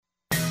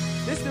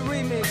This the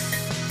remix.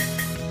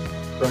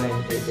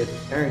 Brian,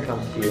 if Aaron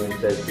comes to you and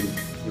says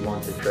he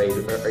wants to trade,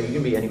 are you going to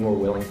be any more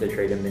willing to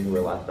trade him than you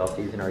were last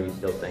offseason, or are you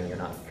still saying you're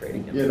not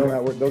trading him? Yeah,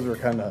 those are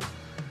kind of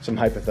some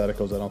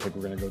hypotheticals. I don't think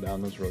we're going to go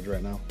down those roads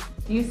right now.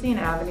 Do you see an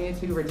avenue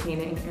to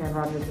retaining Aaron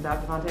Rodgers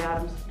without Davante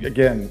Adams?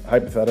 Again,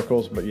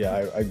 hypotheticals, but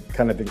yeah, I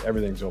kind of think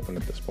everything's open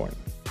at this point.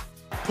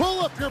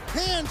 Pull up your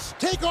pants,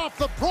 take off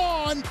the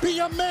bra, and be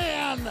a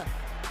man!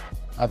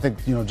 I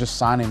think, just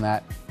signing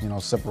that,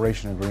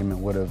 separation agreement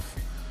would have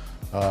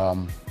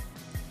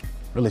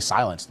really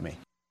silenced me.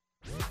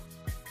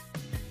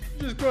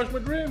 Just crushed my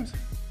dreams.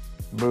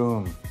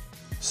 Boom.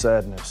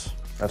 Sadness.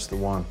 That's the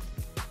one.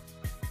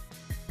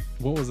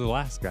 What was the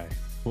last guy?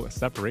 What,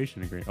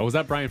 separation agreement? Oh, was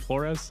that Brian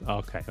Flores? Oh,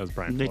 okay, that was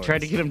Brian They Flores.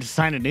 tried to get him to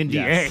sign an NDA.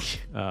 Yes.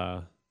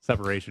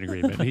 Separation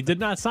agreement. He did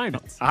not sign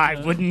it. I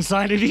wouldn't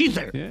sign it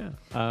either. Yeah.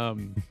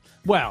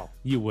 Well,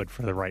 you would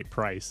for the right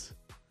price.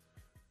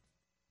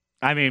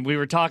 I mean, we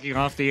were talking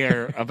off the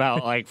air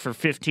about, for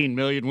 $15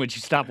 million, would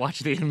you stop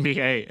watching the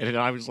NBA? And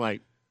I was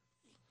like,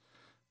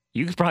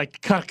 you could probably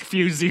cut a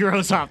few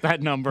zeros off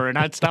that number, and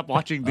I'd stop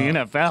watching the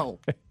NFL.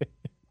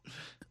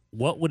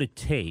 What would it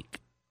take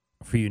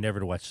for you never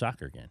to watch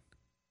soccer again?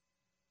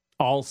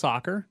 All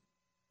soccer?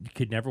 You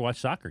could never watch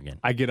soccer again.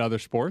 I get other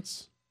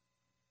sports?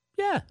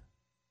 Yeah.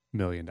 $1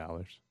 million.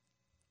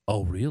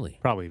 Oh, really?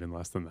 Probably even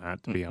less than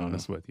that, to be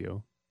honest with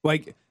you.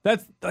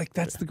 That's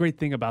the great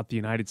thing about the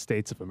United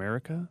States of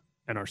America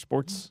and our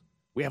sports.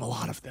 We have a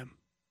lot of them.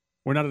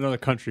 We're not another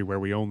country where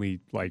we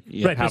only right,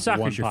 have but soccer's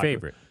one your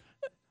favorite.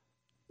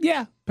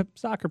 Yeah,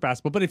 soccer,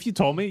 basketball. But if you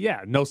told me,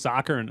 no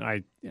soccer, and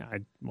I'd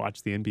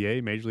watch the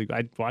NBA, Major League,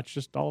 I'd watch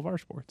just all of our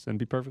sports and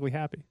be perfectly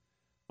happy.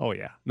 Oh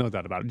yeah, no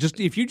doubt about it.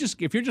 If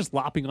you're just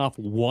lopping off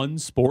one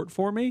sport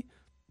for me,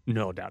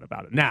 no doubt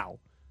about it. Now,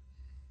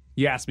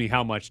 you ask me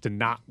how much to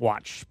not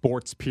watch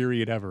sports,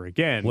 period, ever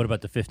again. What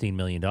about the $15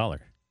 million?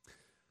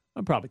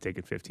 I'm probably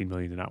taking $15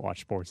 million to not watch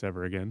sports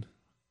ever again.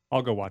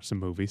 I'll go watch some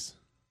movies.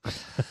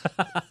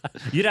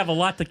 You'd have a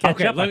lot to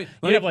catch up on.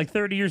 You'd have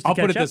 30 years to catch up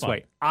on. I'll put it this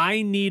way.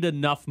 I need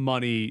enough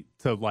money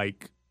to,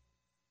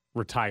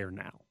 retire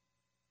now.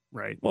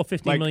 Right? Well,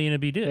 $15 million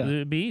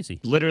would be easy.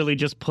 Literally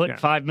just put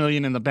 $5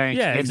 million in the bank.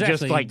 Yeah, and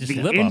exactly. just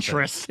the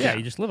interest. Yeah,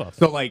 you just live off it.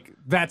 So,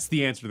 that's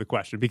the answer to the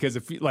question. Because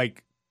if,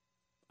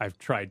 I've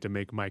tried to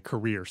make my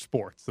career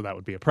sports, so that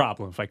would be a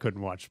problem if I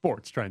couldn't watch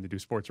sports, trying to do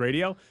sports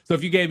radio. So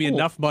if you gave me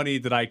enough money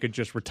that I could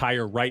just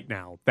retire right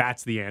now,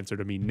 that's the answer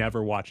to me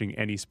never watching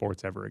any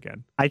sports ever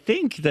again. I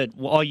think that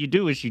all you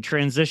do is you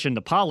transition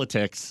to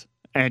politics,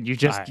 and you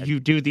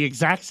do the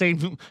exact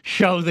same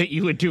show that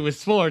you would do with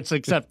sports,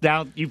 except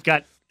now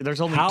there's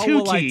only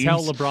two teams. How will I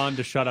tell LeBron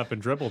to shut up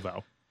and dribble,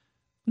 though?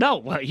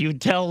 No, you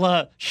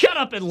tell, shut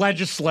up and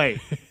legislate.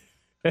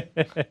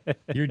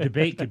 Your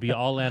debate could be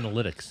all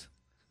analytics.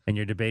 And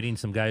you're debating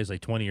some guy who's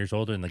 20 years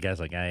older, and the guy's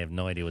like, I have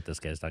no idea what this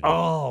guy's talking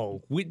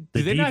about.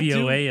 The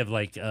DVOA of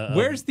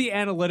where's the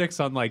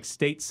analytics on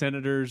state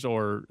senators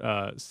or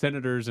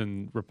senators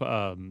and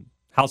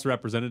House of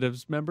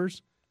Representatives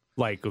members?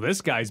 This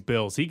guy's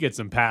bills, he gets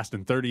them passed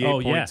in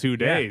 38.2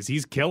 days. Yeah.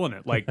 He's killing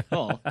it.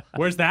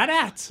 Where's that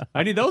at?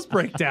 I need those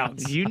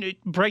breakdowns. You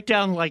need break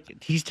down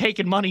he's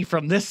taking money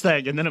from this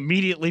thing and then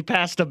immediately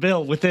passed a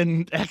bill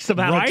within X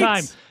amount of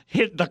time.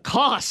 Hit the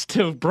cost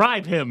to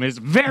bribe him is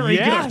very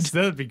good. Yes,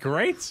 that'd be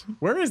great.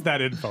 Where is that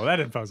info?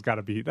 That info's got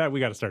to be that. We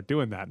got to start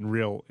doing that in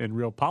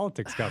real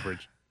politics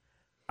coverage.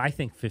 I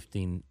think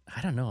 15.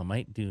 I don't know. I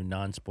might do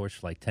non-sports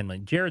for 10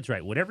 million. Jared's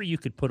right. Whatever you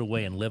could put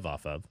away and live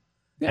off of.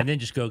 Yeah. And then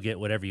just go get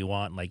whatever you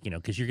want,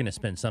 because you're going to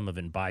spend some of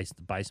it and buy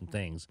some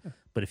things.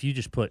 But if you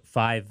just put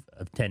 5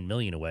 of 10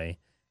 million away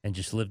and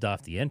just lived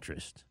off the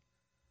interest,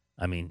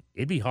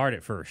 it'd be hard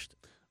at first.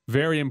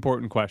 Very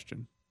important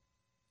question.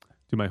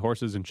 Do my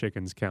horses and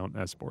chickens count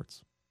as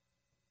sports?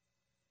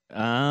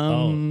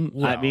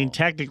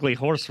 Technically,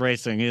 horse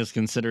racing is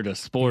considered a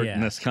sport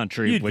in this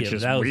country, which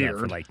is weird.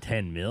 For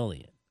 $10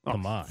 million.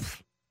 Come on.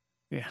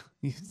 Yeah,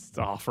 you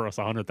offer us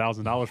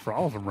 $100,000 for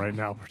all of them right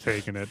now. We're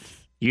taking it.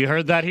 You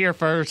heard that here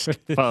first,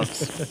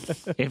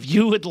 folks. If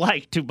you would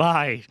like to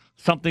buy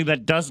something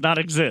that does not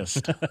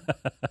exist,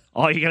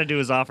 all you got to do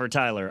is offer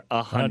Tyler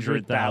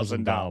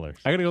 $100,000.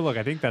 I got to go look.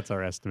 I think that's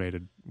our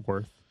estimated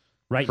worth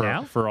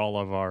now for all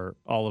of our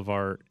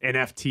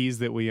NFTs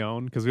that we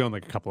own, because we own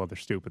a couple other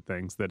stupid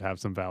things that have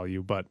some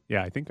value. But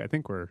yeah, I think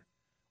we're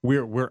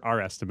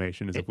our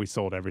estimation is if we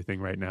sold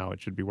everything right now,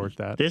 it should be worth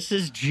that. This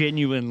is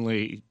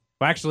genuinely.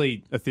 Well,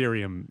 actually,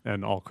 Ethereum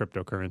and all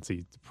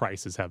cryptocurrency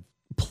prices have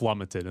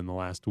plummeted in the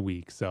last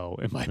week, so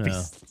it might be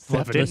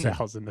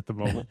 7,000 at the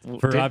moment.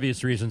 For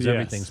obvious reasons,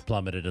 everything's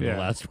plummeted in the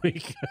last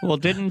week. Well,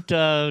 didn't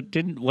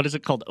what is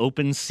it called?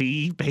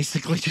 OpenSea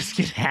basically just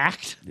get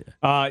hacked?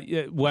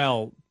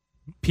 Well,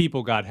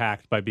 people got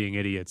hacked by being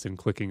idiots and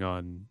clicking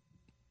on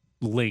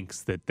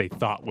links that they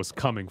thought was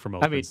coming from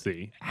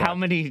OpenSea. How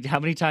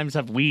many times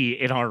have we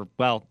in our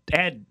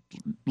Ed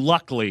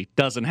luckily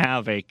doesn't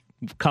have a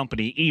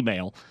company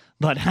email,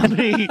 but how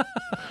many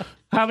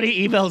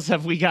emails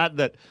have we got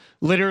that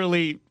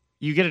literally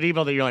you get an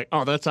email that you're like,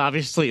 oh, that's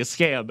obviously a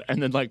scam.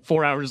 And then like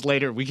 4 hours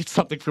later, we get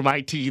something from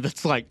IT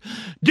that's like,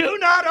 do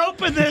not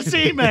open this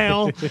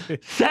email.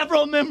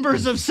 Several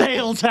members of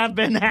sales have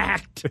been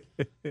hacked.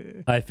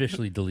 I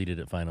officially deleted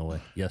it finally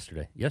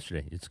yesterday.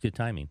 It's good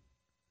timing.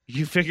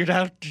 You figured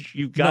out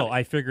you got No,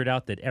 I figured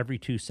out that every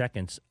 2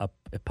 seconds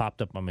it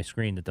popped up on my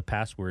screen that the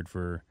password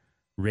for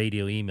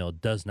radio email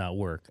does not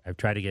work. I've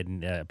tried to get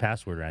a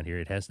password around here.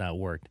 It has not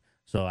worked.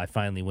 So I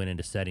finally went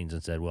into settings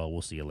and said, well,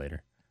 we'll see you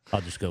later. I'll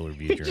just go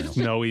review journal.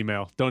 No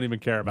email. Don't even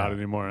care about it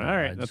anymore. All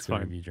right, that's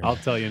fine. I'll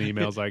tell you any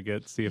emails I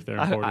get, see if they're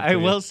important. I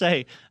will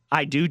say,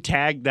 I do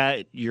tag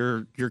that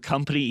your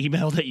company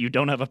email that you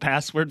don't have a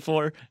password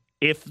for.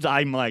 If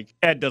I'm like,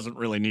 Ed doesn't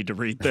really need to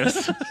read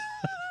this.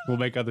 We'll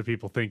make other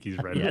people think he's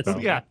read it. Yes. Though.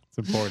 Yeah. It's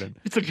important.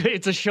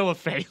 It's a show of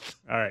faith.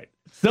 All right.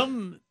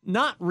 Some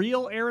not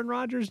real Aaron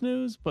Rodgers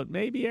news, but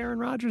maybe Aaron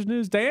Rodgers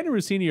news. Diana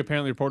Rossini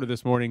apparently reported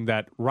this morning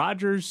that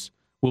Rodgers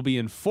will be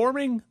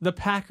informing the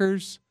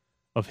Packers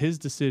of his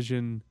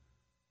decision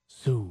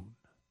soon.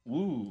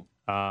 Ooh.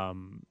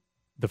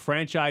 The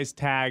franchise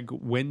tag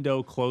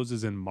window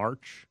closes in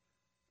March.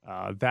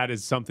 That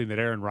is something that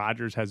Aaron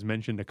Rodgers has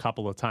mentioned a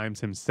couple of times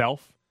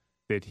himself,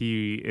 that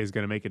he is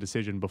going to make a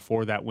decision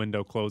before that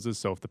window closes.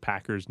 So if the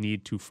Packers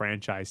need to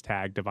franchise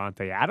tag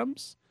Davante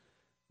Adams,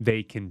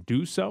 they can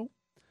do so.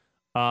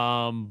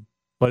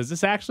 But is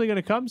this actually going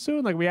to come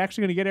soon? Like, are we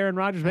actually going to get Aaron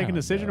Rodgers making a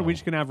decision, or are we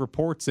just going to have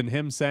reports and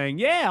him saying,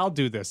 yeah, I'll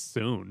do this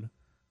soon?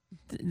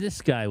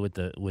 This guy with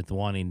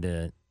wanting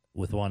to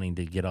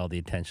get all the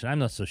attention, I'm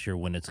not so sure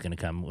when it's going to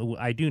come.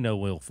 I do know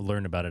we'll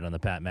learn about it on the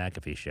Pat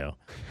McAfee show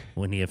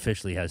when he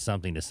officially has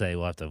something to say.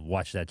 We'll have to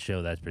watch that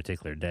show that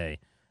particular day.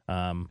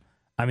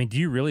 I mean, do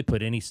you really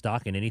put any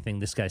stock in anything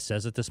this guy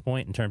says at this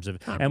point in terms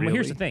of?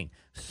 Here's the thing: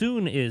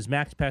 soon is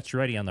Max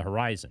Pacioretty on the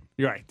horizon.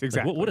 You're right,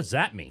 exactly. Like, what does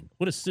that mean?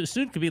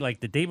 Soon could be like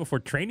the day before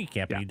training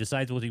camp, and he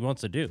decides what he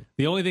wants to do.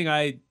 The only thing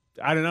I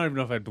don't even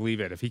know if I'd believe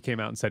it if he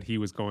came out and said he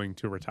was going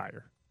to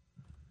retire.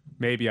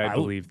 Maybe I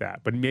believe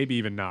that, but maybe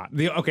even not.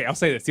 Okay, I'll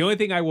say this: the only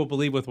thing I will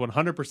believe with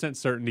 100%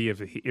 certainty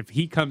if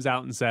he comes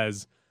out and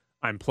says,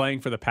 "I'm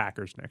playing for the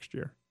Packers next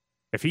year,"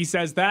 if he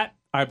says that,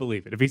 I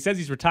believe it. If he says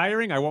he's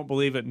retiring, I won't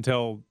believe it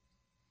until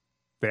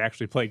they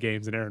actually play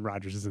games and Aaron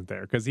Rodgers isn't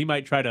there, because he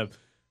might try to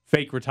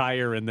fake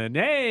retire and then,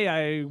 hey,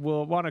 I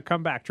will want to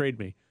come back, trade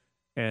me,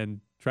 and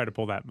try to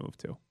pull that move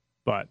too.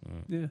 But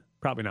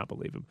probably not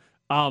believe him.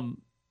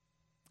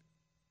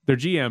 Their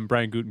GM,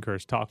 Brian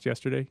Gutekunst, talked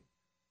yesterday.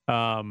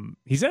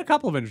 He said a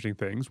couple of interesting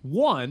things.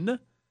 One,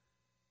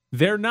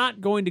 they're not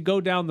going to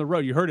go down the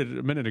road. You heard it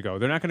a minute ago.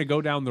 They're not going to go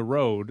down the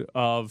road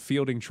of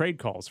fielding trade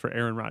calls for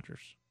Aaron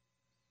Rodgers,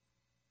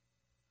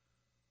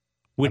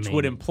 which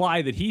would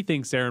imply that he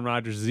thinks Aaron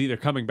Rodgers is either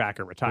coming back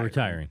or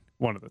retiring.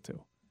 One of the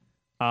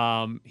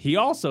two. He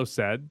also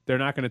said they're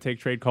not going to take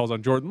trade calls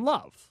on Jordan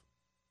Love.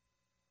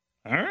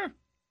 Huh?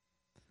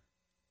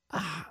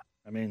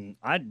 I mean,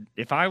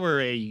 if I were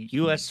a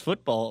U.S.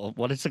 football,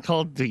 what is it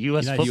called? The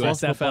U.S.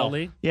 Football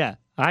League? Yeah,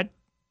 I'd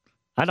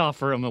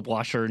offer him a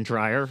washer and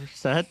dryer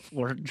set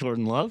for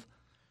Jordan Love.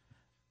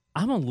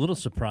 I'm a little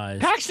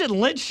surprised. Paxton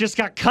Lynch just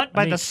got cut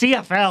by the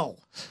CFL.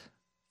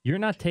 You're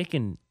not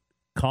taking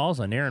calls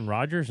on Aaron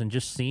Rodgers and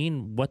just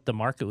seeing what the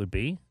market would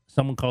be?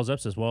 Someone calls up,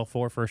 says, well,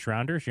 4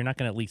 first-rounders. You're not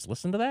going to at least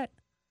listen to that?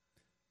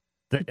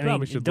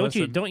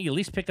 Don't you at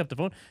least pick up the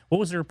phone? What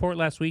was the report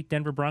last week?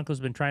 Denver Broncos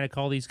have been trying to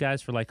call these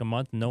guys for like a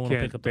month, and no one will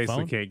pick up the phone?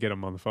 Basically can't get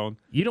them on the phone.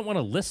 You don't want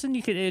to listen?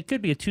 It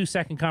could be a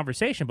 2-second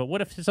conversation, but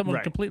what if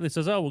someone completely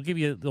says, oh, we'll give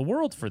you the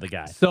world for the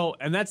guy? So,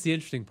 and that's the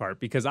interesting part,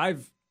 because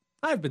I've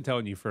been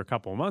telling you for a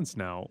couple of months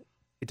now,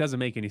 it doesn't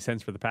make any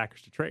sense for the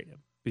Packers to trade him,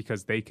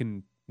 because they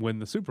can win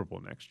the Super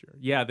Bowl next year.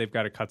 Yeah, they've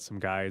got to cut some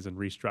guys and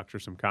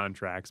restructure some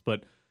contracts,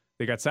 but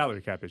they got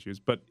salary cap issues.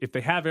 But if they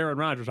have Aaron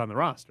Rodgers on the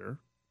roster,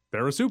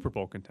 they're a Super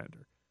Bowl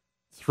contender.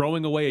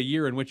 Throwing away a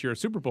year in which you're a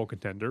Super Bowl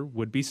contender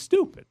would be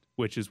stupid,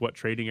 which is what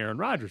trading Aaron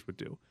Rodgers would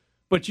do.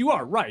 But you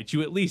are right.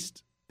 You at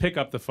least pick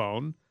up the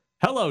phone.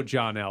 Hello,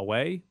 John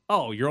Elway.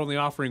 Oh, you're only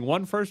offering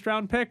 1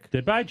 first-round pick?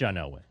 Goodbye, John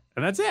Elway.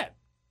 And that's it.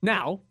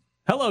 Now,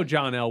 hello,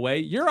 John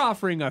Elway. You're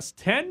offering us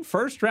 10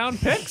 first-round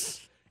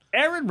picks?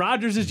 Aaron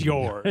Rodgers is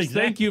yours.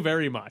 Exactly. Thank you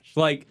very much.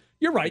 Like,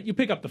 you're right. You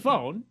pick up the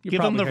phone.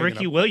 Give him the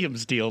Ricky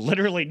Williams deal.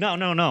 Literally,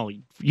 no.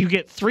 You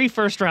get 3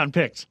 first-round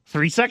picks,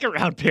 3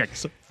 second-round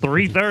picks,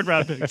 3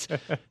 third-round picks.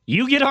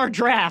 You get our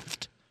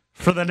draft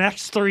for the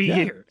next 3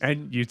 years.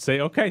 And you'd say,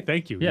 okay,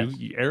 thank you. Yes.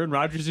 Aaron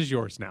Rodgers is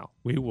yours now.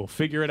 We will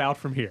figure it out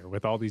from here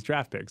with all these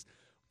draft picks.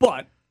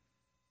 But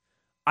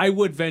I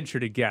would venture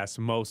to guess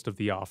most of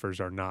the offers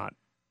are not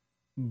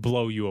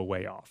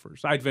blow-you-away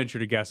offers. I'd venture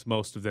to guess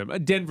most of them.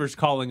 Denver's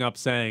calling up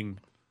saying,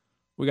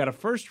 we got a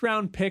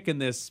first-round pick in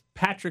this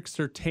Patrick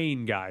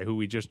Surtain guy who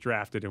we just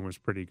drafted and was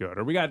pretty good.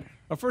 Or we got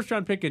a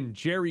first-round pick in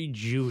Jerry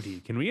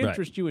Jeudy. Can we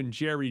interest you in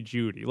Jerry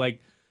Jeudy?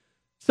 Like,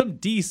 some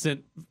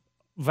decent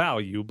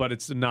value, but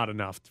it's not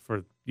enough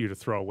for you to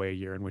throw away a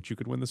year in which you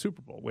could win the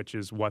Super Bowl, which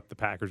is what the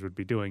Packers would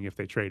be doing if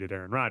they traded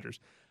Aaron Rodgers.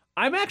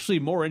 I'm actually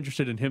more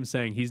interested in him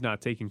saying he's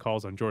not taking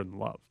calls on Jordan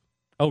Love.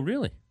 Oh,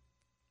 really?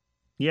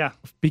 Yeah.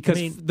 Because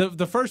I mean-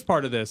 the first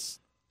part of this,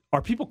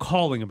 are people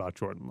calling about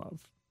Jordan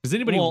Love? Does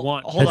anybody Well,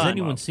 want? hold Has on.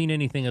 anyone seen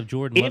anything of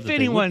Jordan Love? If that they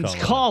would anyone's call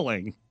on?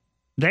 calling,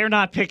 they're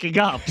not picking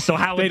up. So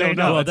how would They they don't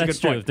know? know. Well, That's a that's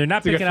good true. point. If they're not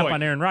That's a good picking up point.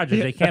 on Aaron Rodgers,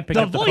 they can't pick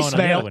The up the phone on the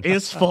other voicemail one.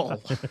 is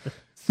full.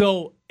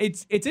 So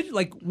it's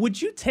like,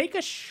 would you take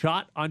a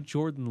shot on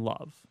Jordan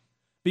Love?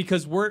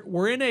 Because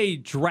we're in a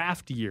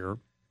draft year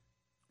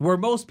where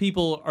most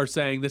people are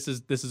saying this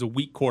is a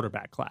weak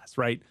quarterback class,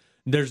 right?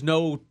 There's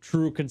no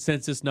true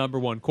consensus number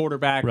one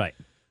quarterback. Right.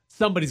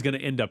 Somebody's going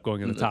to end up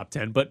going in the top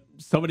 10, but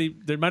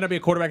there might not be a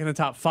quarterback in the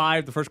top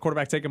 5. The first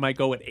quarterback taken might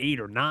go at 8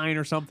 or 9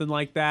 or something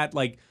like that.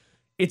 Like,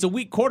 it's a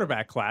weak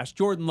quarterback class.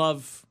 Jordan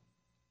Love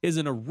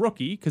isn't a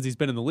rookie because he's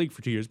been in the league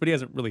for 2 years, but he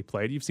hasn't really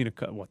played. You've seen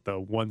the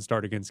one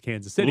start against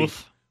Kansas City.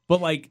 Oof. But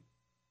like,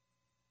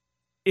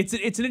 it's an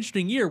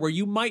interesting year where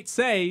you might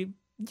say,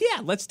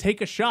 yeah, let's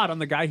take a shot on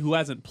the guy who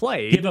hasn't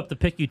played. Give up the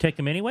pick, you take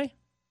him anyway?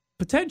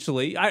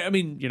 Potentially. I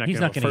mean, you're not He's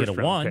gonna not have a gonna get a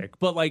first-round 1. pick,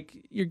 but like,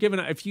 you're giving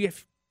if you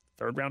have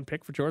third-round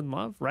pick for Jordan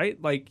Love,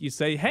 right? Like, you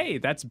say, hey,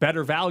 that's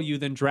better value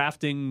than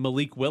drafting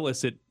Malik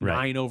Willis at Right.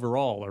 9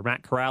 overall or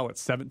Matt Corral at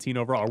 17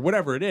 overall or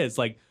whatever it is.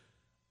 Like,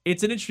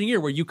 it's an interesting year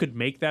where you could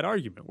make that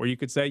argument, where you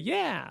could say,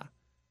 yeah,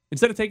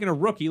 instead of taking a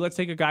rookie, let's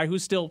take a guy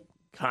who's still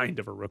kind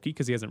of a rookie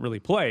because he hasn't really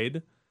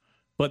played,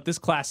 but this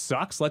class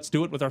sucks. Let's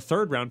do it with our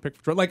third-round pick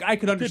for Jordan. Like, I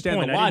could Good understand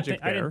point. the logic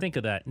I didn't think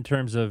of that in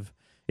terms of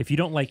if you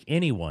don't like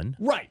anyone.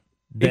 Right.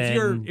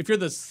 Then- If you're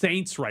the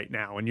Saints right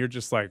now and you're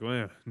just like,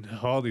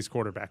 all these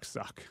quarterbacks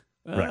suck.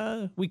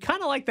 Right. We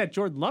kind of like that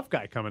Jordan Love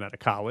guy coming out of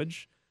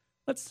college.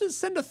 Let's just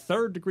send a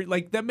third degree.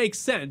 Like, that makes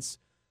sense.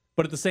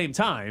 But at the same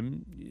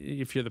time,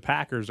 if you're the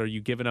Packers, are you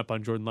giving up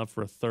on Jordan Love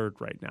for a third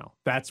right now?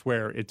 That's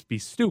where it'd be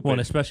stupid. Well, and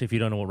especially if you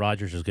don't know what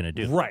Rodgers is going to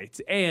do. Right.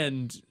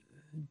 And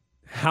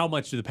how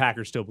much do the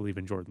Packers still believe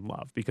in Jordan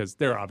Love? Because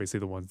they're obviously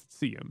the ones that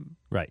see him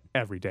Right.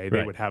 every day. They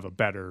Right. would have a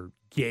better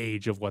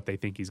gauge of what they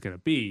think he's going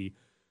to be.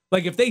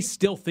 Like, if they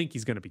still think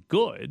he's going to be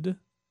good,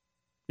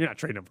 you're not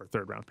trading him for a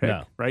third-round pick,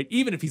 No. right?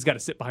 Even if he's got to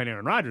sit behind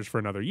Aaron Rodgers for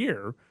another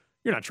year,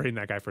 you're not trading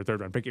that guy for a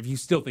third-round pick if you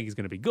still think he's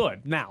going to be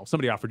good. Now,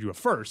 somebody offered you a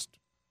first.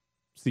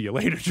 See you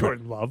later,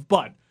 Jordan Love.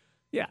 But,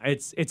 yeah,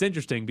 it's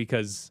interesting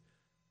because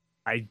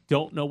I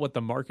don't know what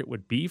the market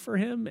would be for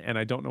him, and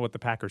I don't know what the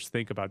Packers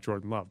think about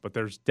Jordan Love. But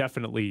there's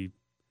definitely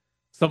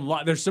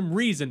there's some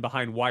reason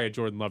behind why a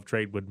Jordan Love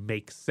trade would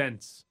make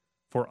sense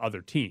for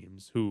other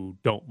teams who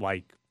don't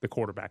like the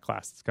quarterback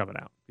class that's coming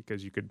out,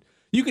 because you could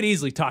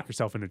easily talk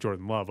yourself into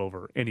Jordan Love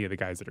over any of the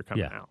guys that are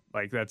coming out.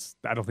 Like,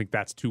 I don't think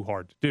that's too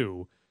hard to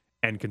do,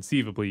 and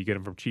conceivably you get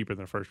him for cheaper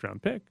than a first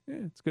round pick.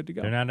 It's good to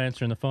go. They're not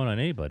answering the phone on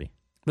anybody.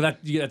 But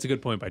that's a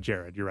good point by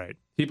Jared. You're right.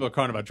 People are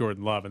calling about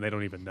Jordan Love and they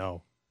don't even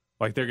know.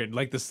 Like, they're getting,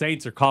 like, the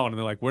Saints are calling and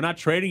they're like, we're not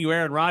trading you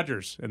Aaron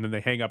Rodgers, and then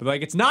they hang up and they're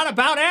like, it's not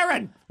about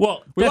Aaron.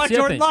 Well, We that's want the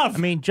other Jordan thing. Love. I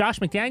mean, Josh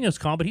McDaniels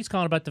calling, but he's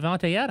calling about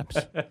Devontae Adams.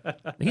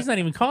 He's not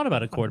even calling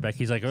about a quarterback.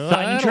 He's like,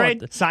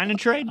 Sign and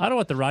trade. I don't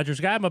want the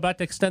Rodgers guy. I'm about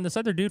to extend this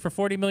other dude for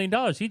 $40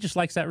 million. He just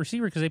likes that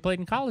receiver because they played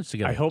in college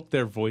together. I hope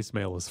their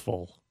voicemail is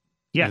full.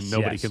 Yes. And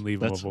nobody Yes. can leave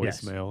them a Yes.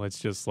 voicemail. It's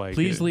just like,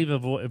 Please leave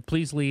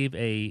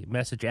a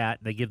message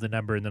at. They give the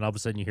number, and then all of a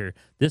sudden you hear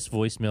this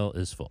voicemail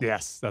is full.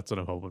 Yes, that's what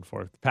I'm hoping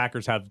for. The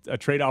Packers have a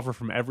trade offer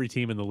from every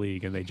team in the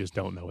league, and they just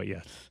don't know it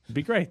yet. It'd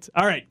be great.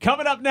 All right,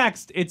 coming up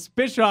next, it's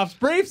Bischoff's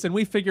Briefs, and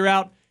we figure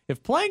out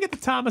if playing at the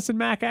Thomas and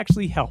Mack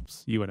actually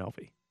helps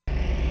UNLV.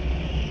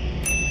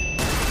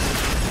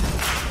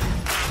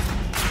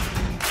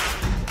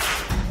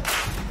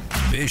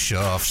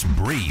 Bischoff's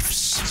Briefs.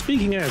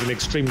 Speaking as an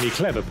extremely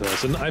clever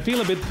person, I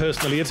feel a bit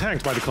personally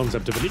attacked by the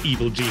concept of an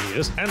evil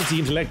genius.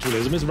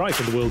 Anti-intellectualism is rife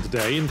in the world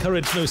today,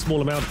 encouraged no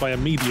small amount by a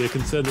media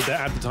concerned that their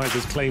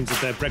advertisers' claims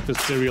that their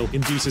breakfast cereal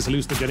induces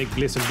hallucinogenic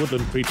bliss in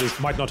woodland creatures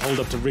might not hold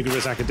up to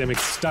rigorous academic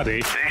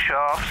study.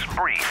 Bischoff's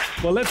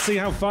Briefs. Well, let's see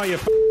how far your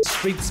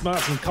street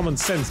smarts and common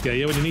sense go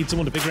when you need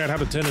someone to figure out how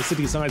to turn a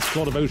city-sized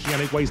clod of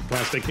oceanic waste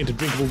plastic into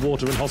drinkable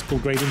water and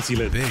hospital-grade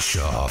insulin.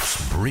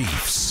 Bischoff's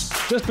Briefs.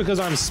 Just because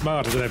I'm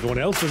smarter than everyone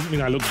else doesn't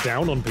mean I look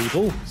down on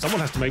people. Someone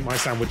has to make my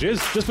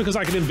sandwiches. Just because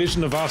I can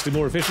envision a vastly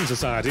more efficient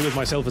society with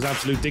myself as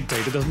absolute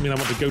dictator doesn't mean I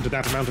want to go to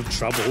that amount of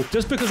trouble.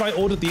 Just because I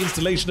ordered the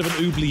installation of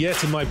an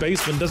oubliette in my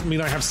basement doesn't mean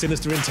I have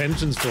sinister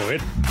intentions for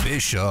it.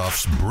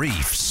 Bischoff's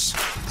Briefs.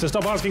 So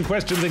stop asking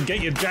questions and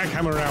get your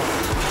jackhammer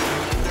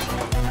out.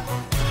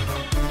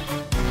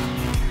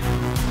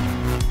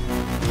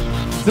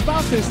 It's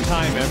about this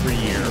time every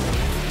year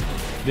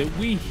that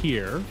we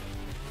hear,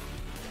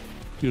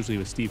 usually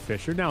with Steve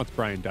Fisher, now it's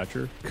Brian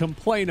Dutcher,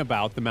 complain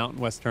about the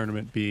Mountain West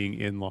Tournament being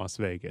in Las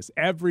Vegas.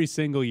 Every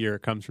single year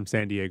it comes from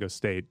San Diego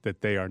State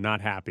that they are not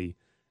happy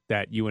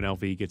that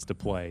UNLV gets to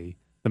play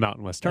the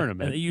Mountain West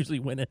Tournament. And they usually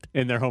win it.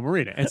 In their home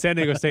arena. And San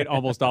Diego State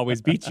almost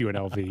always beats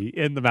UNLV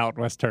in the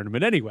Mountain West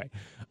Tournament anyway.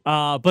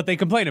 But they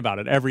complain about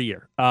it every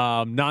year,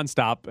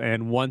 nonstop.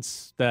 And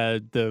once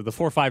the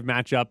 4-5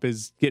 matchup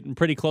is getting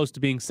pretty close to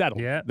being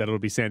settled, that it'll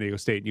be San Diego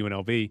State and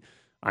UNLV,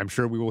 I'm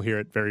sure we will hear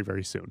it very,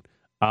 very soon.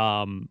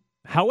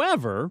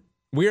 However,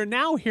 we are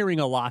now hearing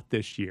a lot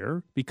this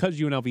year because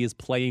UNLV is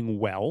playing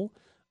well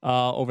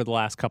over the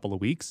last couple of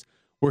weeks.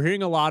 we're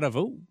hearing a lot of,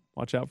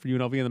 watch out for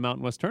UNLV in the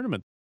Mountain West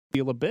Tournament.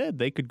 Steal a bid.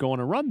 They could go on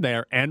a run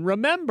there. And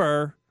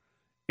remember,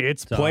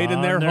 it's played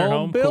in their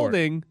home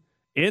building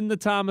in the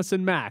Thomas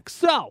and Mack.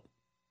 So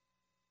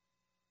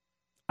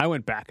I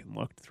went back and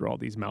looked through all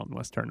these Mountain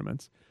West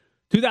tournaments.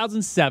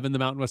 2007, the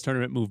Mountain West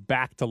Tournament moved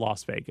back to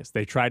Las Vegas.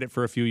 They tried it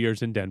for a few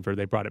years in Denver.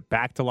 They brought it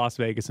back to Las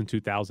Vegas in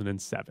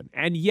 2007.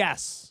 And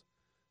yes,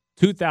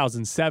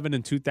 2007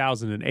 and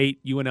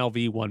 2008,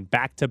 UNLV won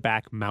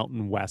back-to-back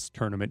Mountain West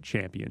Tournament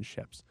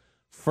championships.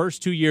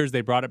 First 2 years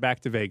they brought it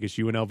back to Vegas,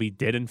 UNLV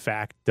did, in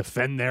fact,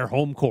 defend their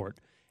home court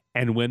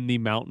and win the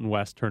Mountain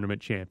West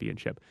Tournament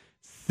championship.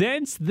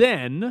 Since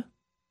then,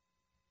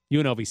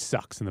 UNLV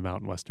sucks in the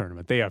Mountain West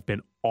Tournament. They have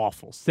been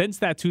awful. Since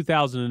that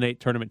 2008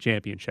 tournament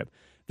championship,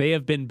 they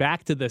have been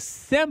back to the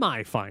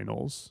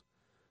semifinals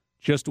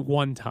just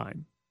one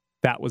time.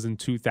 That was in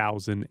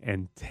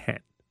 2010.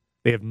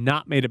 They have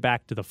not made it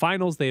back to the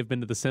finals. They have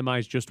been to the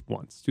semis just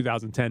once,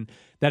 2010.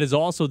 That is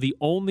also the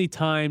only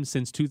time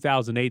since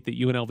 2008 that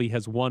UNLV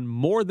has won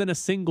more than a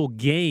single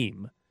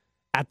game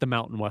at the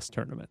Mountain West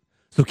Tournament.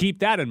 So keep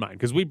that in mind,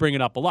 because we bring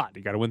it up a lot.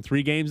 You got to win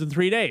 3 games in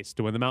 3 days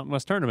to win the Mountain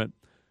West Tournament.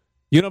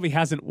 UNLV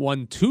hasn't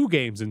won 2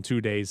 games in 2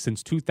 days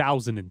since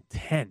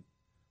 2010,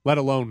 let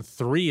alone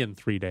 3 in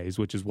 3 days,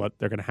 which is what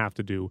they're going to have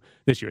to do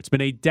this year. It's been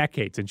a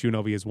decade since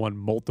UNLV has won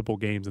multiple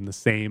games in the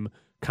same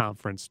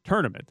conference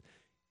tournament,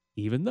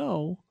 even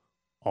though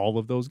all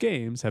of those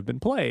games have been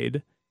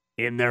played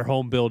in their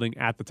home building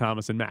at the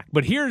Thomas and Mack.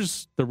 But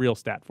here's the real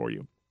stat for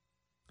you.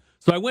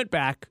 So I went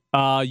back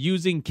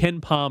using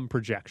KenPom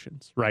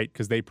projections, right?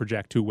 Because they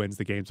project who wins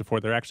the games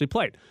before they're actually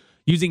played.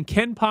 Using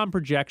KenPom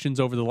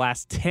projections over the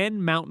last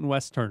 10 Mountain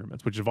West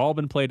tournaments, which have all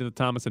been played at the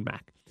Thomas and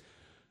Mack,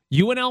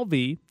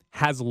 UNLV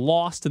has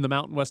lost in the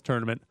Mountain West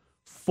Tournament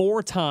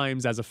 4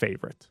 times as a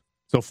favorite.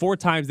 So 4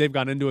 times they've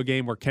gone into a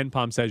game where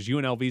KenPom says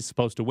UNLV is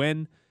supposed to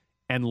win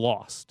and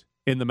lost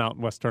in the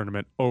Mountain West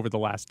Tournament over the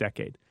last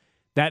decade.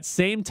 That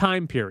same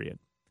time period,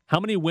 how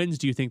many wins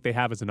do you think they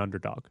have as an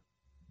underdog?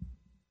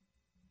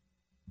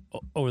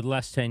 Over the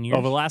last 10 years?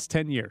 Over the last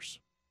 10 years.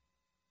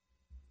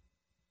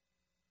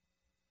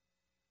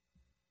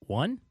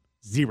 1?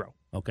 0.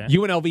 Okay.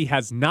 UNLV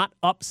has not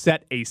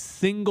upset a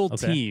single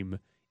team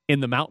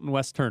in the Mountain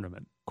West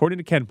Tournament, according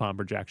to KenPom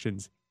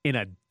projections, in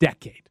a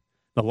decade.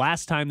 The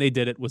last time they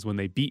did it was when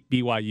they beat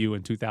BYU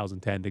in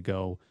 2010 to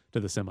go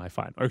to the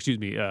semifinal. Or excuse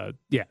me, to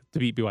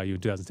beat BYU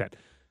in 2010.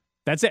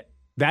 That's it.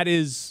 That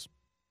is,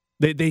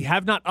 they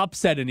have not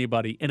upset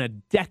anybody in a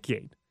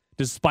decade,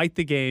 despite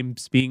the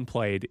games being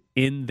played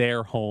in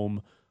their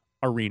home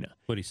arena.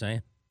 What are you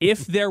saying?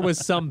 If there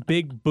was some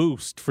big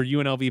boost for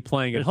UNLV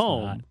playing at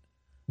home,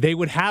 they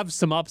would have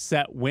some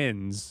upset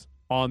wins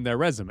on their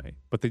resume,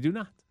 but they do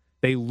not.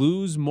 They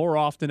lose more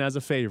often as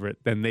a favorite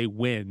than they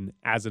win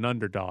as an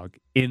underdog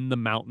in the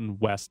Mountain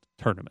West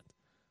Tournament.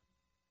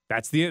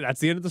 That's the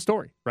end of the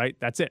story, right?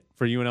 That's it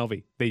for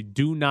UNLV. They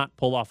do not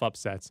pull off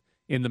upsets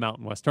in the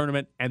Mountain West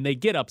Tournament, and they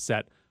get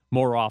upset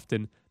more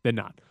often than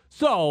not.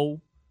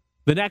 So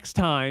the next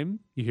time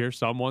you hear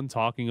someone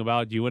talking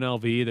about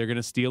UNLV, they're going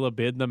to steal a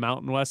bid in the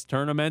Mountain West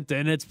Tournament,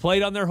 and it's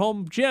played on their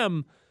home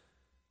gym,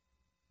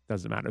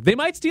 doesn't matter. They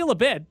might steal a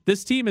bid.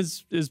 This team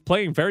is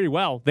playing very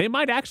well. They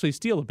might actually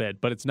steal a bid,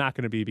 but it's not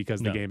going to be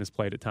because the game is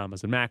played at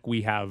Thomas and Mack.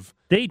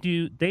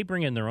 They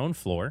bring in their own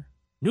floor.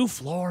 New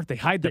floor. They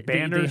hide the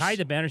banners. They hide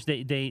the banners.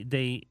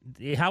 They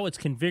how it's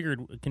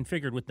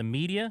configured with the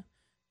media,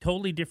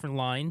 totally different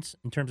lines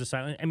in terms of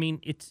silence. I mean,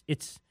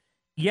 it's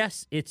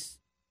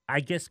I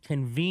guess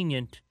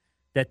convenient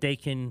that they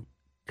can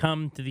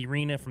come to the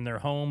arena from their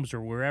homes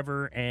or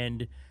wherever,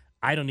 and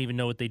I don't even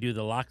know what they do to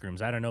the locker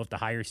rooms. I don't know if the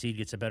higher seed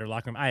gets a better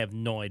locker room. I have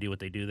no idea what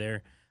they do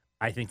there.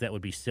 I think that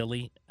would be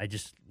silly. I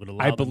just would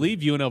allow I believe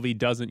UNLV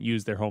doesn't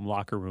use their home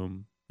locker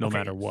room no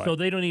matter what. So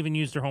they don't even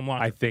use their home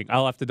locker room. I think.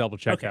 I'll have to double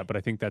check that, but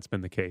I think that's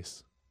been the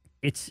case.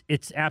 It's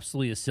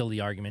absolutely a silly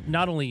argument.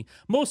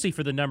 Mostly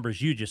for the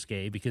numbers you just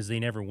gave because they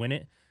never win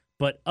it,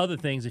 but other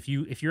things. If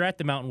you're at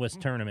the Mountain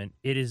West Tournament,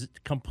 it is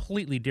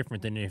completely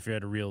different than if you're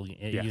at a real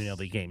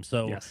UNLV game.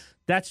 So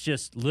that's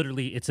just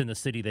literally it's in the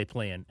city they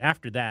play in.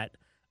 After that,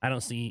 I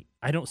don't see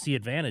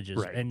advantages,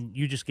 right. And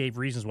you just gave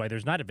reasons why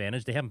there's not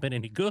advantage. They haven't been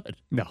any good.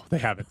 No, they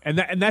haven't,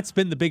 and that's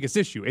been the biggest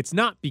issue. It's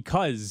not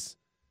because,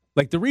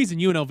 the reason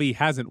UNLV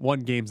hasn't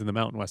won games in the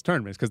Mountain West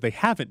Tournament is because they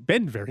haven't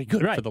been very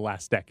good for the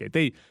last decade.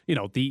 They,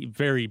 the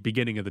very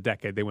beginning of the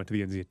decade, they went to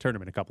the NCAA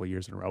tournament a couple of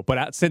years in a row,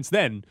 but since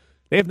then,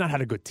 they have not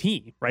had a good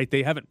team, right?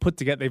 They haven't put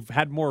together. They've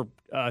had more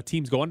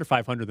teams go under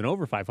 500 than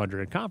over 500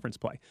 in conference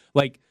play.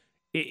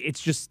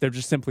 It's just they're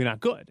just simply not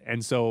good,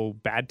 and so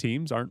bad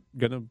teams aren't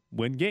going to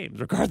win games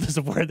regardless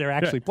of where they're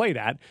actually played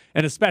at,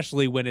 and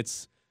especially when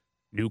it's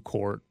new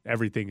court.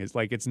 Everything is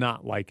it's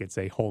not like it's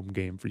a home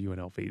game for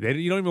UNLV.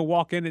 You don't even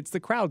walk in. It's the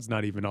crowd's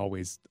not even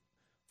always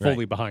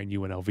fully behind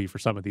UNLV for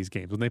some of these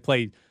games. When they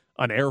play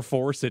an Air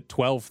Force at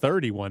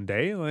 12:30 one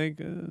day,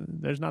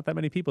 there's not that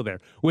many people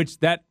there.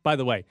 By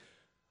the way,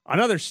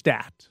 another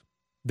stat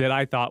that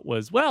I thought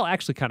was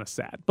actually kind of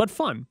sad but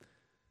fun.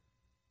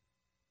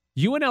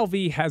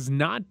 UNLV has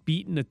not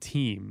beaten a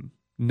team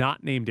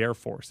not named Air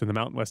Force in the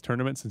Mountain West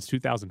tournament since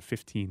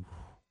 2015.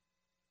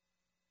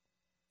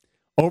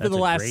 Over That's the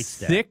a last great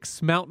stat.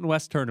 6 Mountain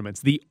West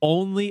tournaments, the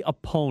only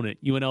opponent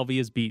UNLV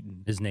has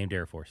beaten Is named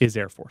Air Force. is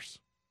Air Force.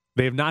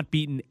 They have not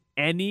beaten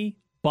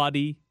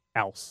anybody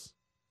else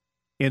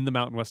in the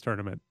Mountain West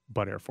tournament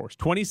but Air Force.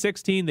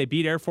 2016, they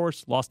beat Air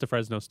Force, lost to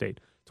Fresno State.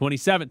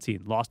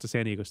 2017, lost to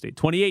San Diego State.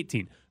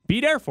 2018,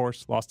 beat Air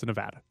Force, lost to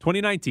Nevada.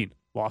 2019,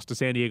 lost to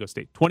San Diego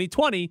State.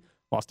 2020,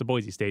 lost to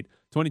Boise State.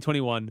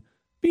 2021,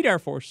 beat Air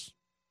Force,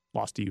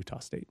 lost to Utah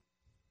State.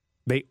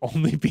 They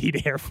only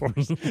beat Air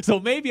Force. So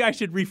maybe I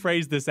should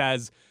rephrase this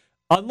as,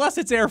 unless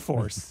it's Air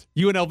Force,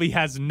 UNLV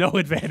has no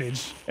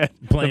advantage at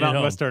the Playing at Mountain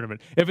home. West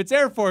tournament. If it's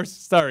Air Force,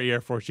 sorry,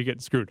 Air Force, you're getting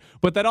screwed.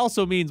 But that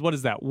also means, what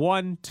is that?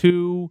 1,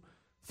 2,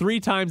 3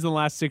 times in the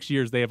last 6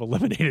 years, they have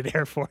eliminated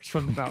Air Force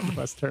from the Mountain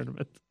West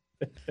tournament.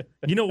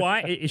 You know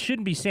why? It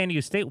shouldn't be San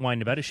Diego State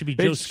whining about it. It should be It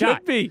Joe should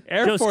Scott. be.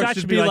 Air Joe Force Scott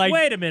should should be be like,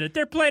 wait a minute.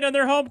 They're playing on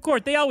their home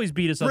court. They always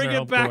beat us on bring their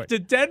home it back court. to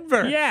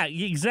Denver. Yeah,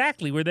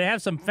 exactly, where they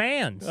have some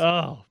fans.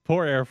 Oh,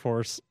 poor Air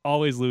Force.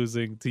 Always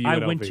losing to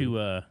UNLV. I went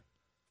to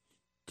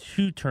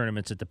 2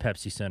 tournaments at the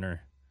Pepsi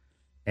Center,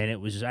 and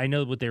it was, I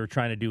know what they were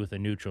trying to do with the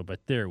neutral, but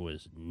there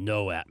was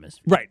no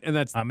atmosphere. Right, and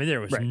that's there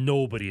was right.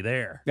 nobody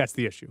there. That's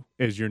the issue,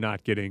 is you're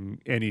not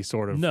getting any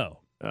sort of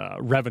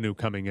revenue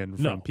coming in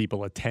from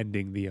people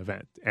attending the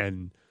event.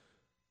 And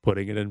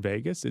putting it in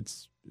Vegas,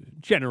 it's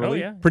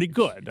generally pretty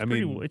good.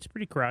 It's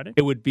pretty crowded.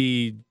 It would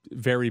be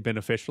very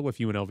beneficial if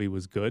UNLV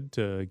was good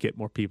to get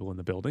more people in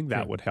the building.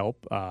 That would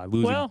help.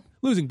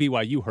 Losing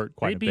BYU hurt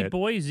quite a They beat bit.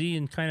 Boise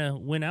and kind of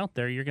went out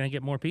there. You're going to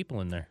get more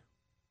people in there.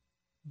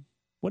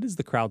 What is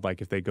the crowd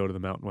like if they go to the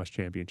Mountain West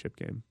Championship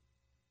game?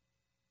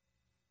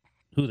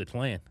 Who are they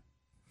playing?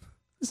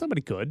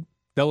 Somebody good.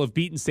 They'll have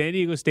beaten San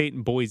Diego State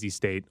and Boise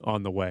State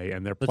on the way,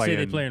 and they're Let's playing.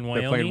 say they play in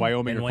Wyoming. They're playing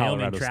Wyoming and or Wyoming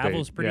Colorado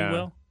travels State. pretty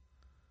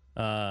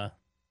well.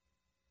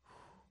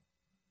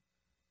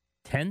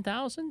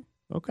 10,000?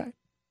 Okay,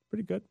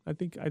 pretty good. I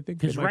think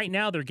Because right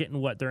now they're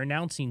getting what? They're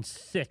announcing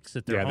 6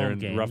 at their home they're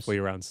games. roughly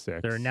around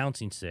 6. They're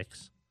announcing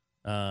 6.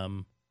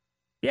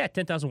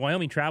 10,000.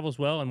 Wyoming travels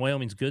well, and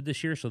Wyoming's good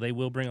this year, so they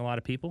will bring a lot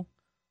of people.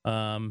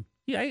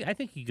 I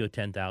think you go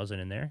 10,000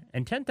 in there,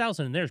 and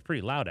 10,000 in there is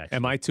pretty loud. Actually,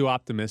 Am I too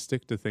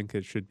optimistic to think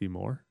it should be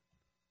more?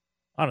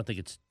 I don't think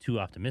it's too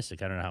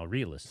optimistic. I don't know how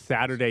realistic.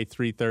 Saturday,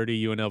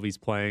 3:30, UNLV's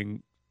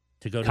playing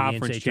To go to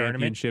conference the NCAA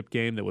tournament? championship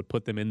game that would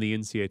put them in the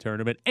NCAA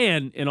tournament.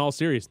 And in all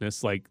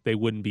seriousness, like they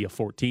wouldn't be a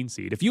 14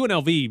 seed. If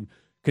UNLV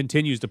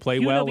continues to play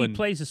well UNLV and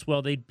plays this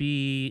well, they'd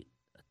be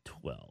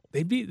 12.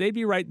 they'd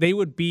be right. They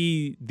would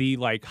be the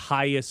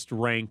highest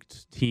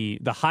ranked team,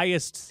 the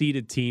highest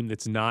seeded team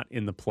that's not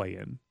in the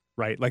play-in,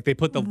 right? Like they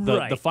put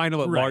the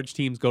final at large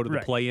teams go to the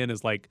play-in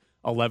as like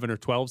 11 or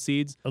 12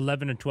 seeds.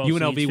 11 and 12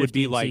 UNLV seeds, would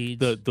be 15 like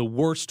seeds. the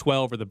worst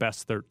 12 or the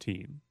best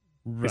 13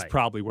 is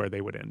probably where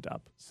they would end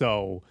up.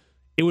 So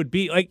it would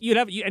be like you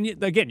have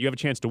a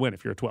chance to win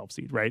if you're a 12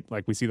 seed, right?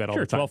 Like we see that all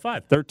the time.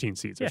 12-5. 13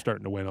 seeds are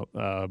starting to win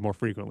more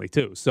frequently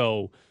too.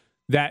 So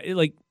that you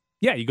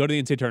go to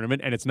the NCAA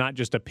tournament and it's not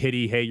just a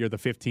pity, hey, you're the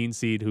 15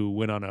 seed who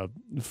went on a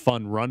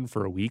fun run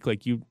for a week.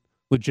 Like you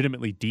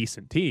legitimately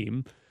decent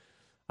team.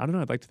 I don't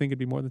know. I'd like to think it'd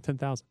be more than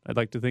 10,000. I'd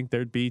like to think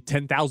there'd be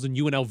 10,000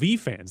 UNLV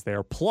fans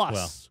there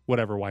plus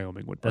whatever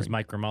Wyoming would bring. As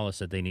Mike Grimala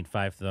said, they need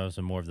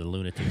 5,000 more of the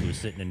lunatic who was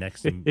sitting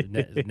next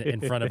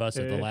in front of us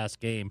at the last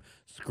game,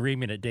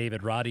 screaming at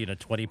David Roddy in a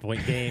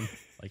 20-point game.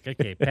 Like,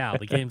 okay, pal,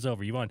 the game's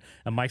over. You won.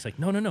 And Mike's like,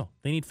 no.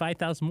 They need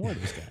 5,000 more of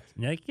those guys.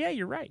 And you're like, yeah,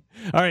 you're right.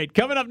 All right,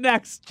 coming up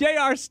next,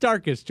 J.R.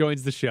 Starkus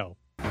joins the show.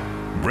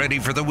 Ready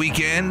for the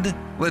weekend?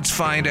 Let's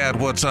find out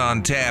what's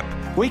on tap.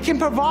 We can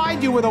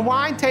provide you with a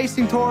wine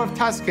tasting tour of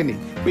Tuscany.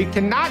 We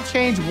cannot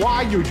change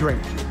why you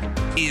drink.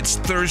 It's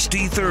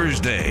Thirsty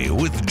Thursday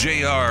with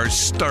J.R.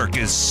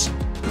 Starkus.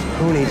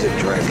 Who needs a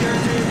drink?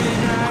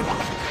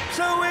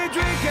 So we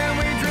drink and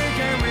we drink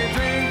and we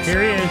drink.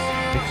 Here he is,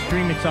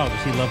 Extreme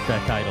Mixologist. He loves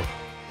that title.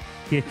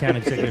 Key account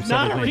executive,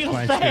 Not a Southern real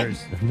Wine thing.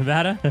 Spirits,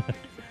 Nevada.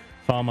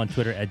 Follow him on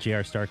Twitter at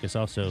JR Starkus,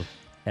 also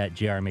at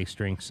JR Makes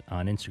Drinks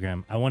on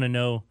Instagram. I want to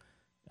know,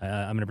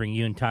 I'm going to bring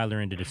you and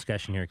Tyler into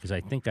discussion here because I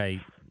think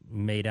I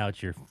made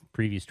out your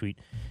previous tweet.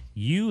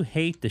 You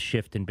hate the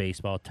shift in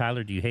baseball.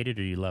 Tyler, do you hate it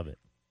or do you love it?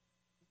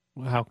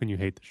 Well, how can you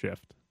hate the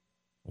shift?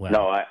 Well,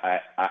 No,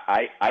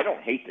 I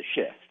don't hate the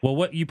shift. Well,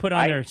 what you put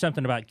on there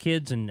something about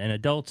kids and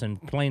adults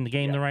and playing the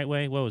game the right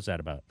way. What was that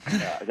about?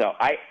 So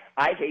I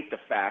hate the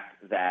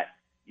fact that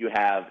you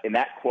have, in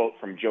that quote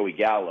from Joey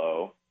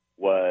Gallo,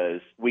 was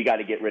we got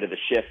to get rid of the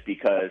shift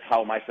because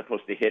how am I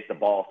supposed to hit the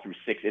ball through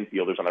 6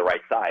 infielders on the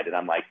right side? And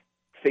I'm like,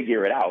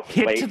 figure it out.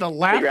 Hit to the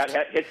left? Figure out,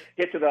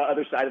 hit to the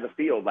other side of the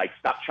field. Like,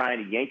 stop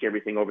trying to yank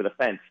everything over the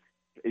fence.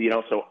 You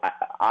know, so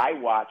I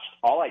watched,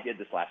 all I did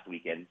this last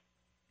weekend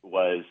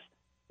was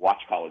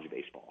watch college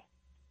baseball.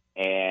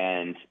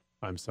 And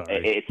I'm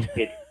sorry.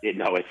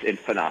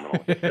 It's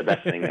phenomenal. It's the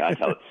best thing I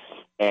tell.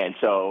 And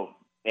so,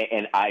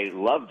 and I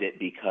loved it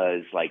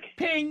because, like,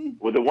 ping.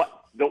 Well,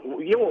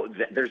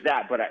 there's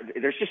that, but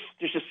there's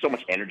just so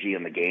much energy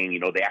in the game. You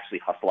know, they actually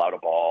hustle out a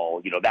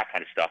ball. You know, that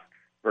kind of stuff.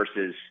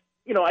 Versus,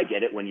 I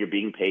get it when you're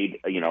being paid,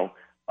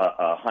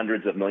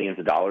 hundreds of millions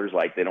of dollars.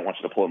 Like they don't want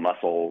you to pull a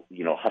muscle,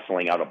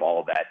 hustling out a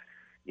ball that,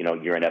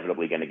 you're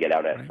inevitably going to get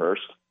out at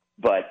first.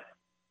 But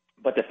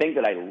the thing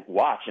that I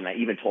watch, and I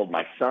even told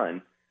my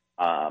son,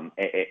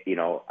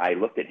 I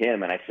looked at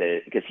him and I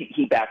said, because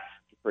he bats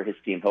for his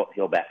team,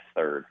 he'll bat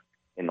third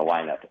in the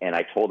lineup. And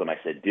I told him, I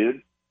said,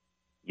 dude,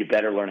 you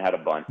better learn how to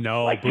bunt.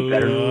 No, you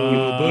better.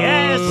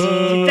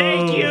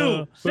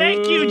 Yes,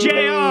 thank you,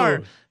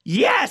 JR.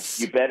 Yes,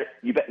 you better.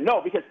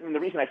 No, because the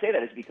reason I say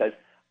that is because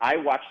I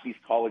watch these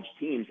college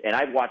teams, and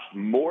I've watched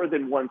more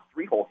than one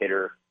 3-hole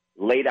hitter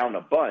lay down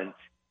a bunt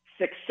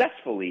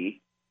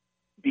successfully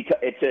because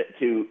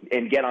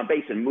and get on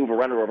base and move a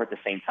runner over at the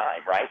same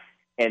time, right?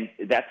 And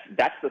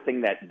that's the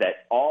thing that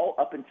all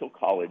up until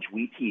college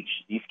we teach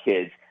these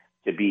kids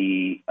to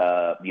be,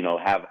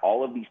 have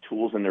all of these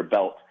tools in their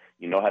belt.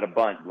 You know how to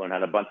bunt, learn how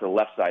to bunt to the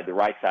left side, the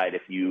right side.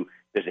 If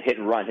there's a hit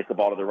and run, hit the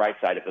ball to the right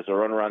side. If there's a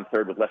runner on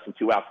third with less than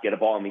 2 outs, get a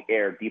ball in the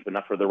air deep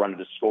enough for the runner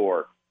to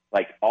score.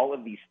 Like all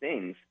of these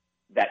things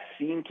that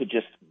seem to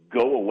just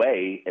go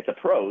away at the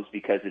pros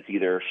because it's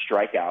either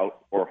strikeout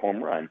or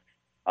home run.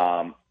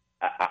 I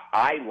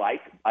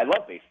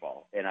love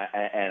baseball, and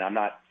I'm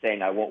not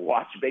saying I won't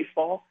watch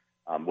baseball.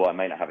 Well, I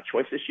might not have a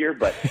choice this year,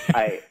 but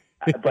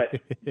but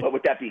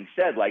with that being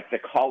said, like the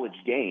college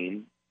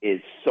game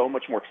is so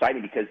much more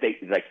exciting because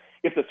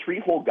if the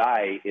 3-hole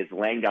guy is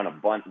laying down a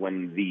bunt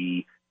when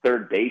the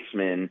third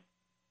baseman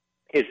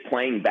is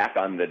playing back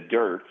on the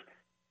dirt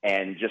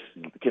and just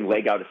can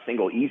leg out a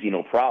single easy,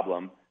 no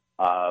problem.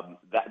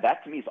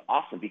 That to me is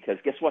awesome because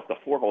guess what? The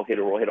 4-hole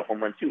hitter will hit a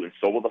home run too, and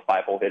so will the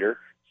 5-hole hitter,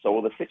 so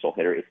will the 6-hole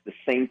hitter. It's the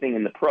same thing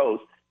in the pros,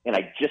 and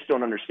I just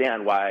don't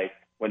understand why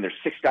when there's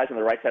 6 guys on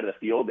the right side of the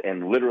field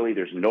and literally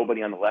there's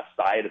nobody on the left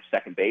side of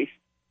second base,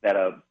 that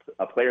a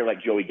player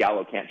like Joey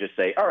Gallo can't just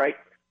say, all right,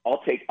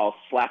 I'll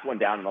slap one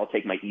down and I'll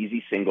take my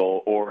easy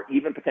single or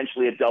even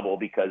potentially a double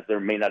because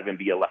there may not even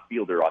be a left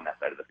fielder on that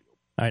side of the field.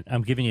 All right,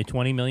 I'm giving you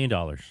 $20 million.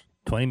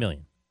 $20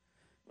 million.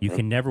 You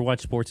can never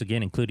watch sports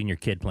again, including your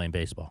kid playing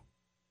baseball.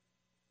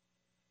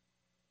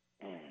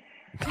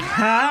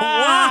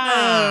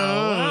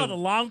 Wow, the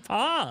long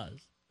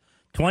pause.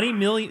 $20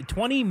 million.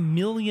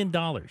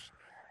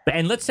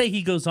 And let's say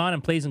he goes on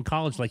and plays in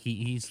college, like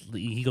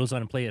he goes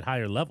on and play at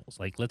higher levels.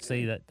 Like let's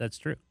say that's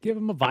true. Give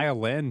him a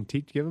violin.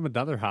 Give him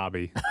another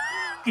hobby.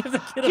 Give the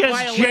kid a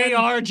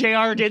violin.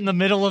 JR in the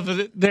middle of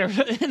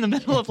in the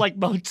middle of like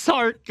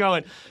Mozart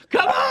going,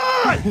 come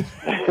on!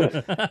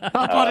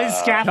 Up on his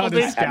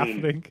scaffolding. I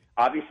mean,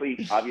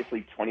 obviously,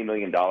 $20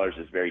 million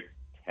is very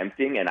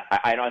tempting, and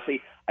I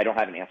honestly I don't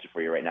have an answer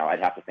for you right now. I'd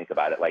have to think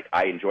about it. Like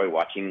I enjoy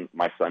watching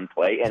my son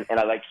play, and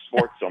I like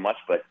sports so much,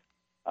 but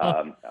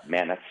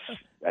man, that's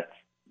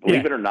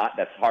believe it or not,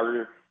 that's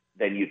harder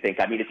than you think.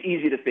 I mean, it's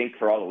easy to think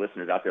for all the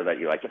listeners out there that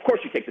you're like, of course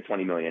you take the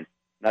 $20 million.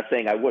 Not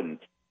saying I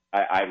wouldn't.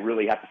 I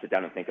really have to sit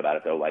down and think about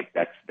it though. Like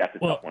that's a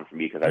tough one for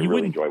me because I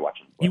really enjoy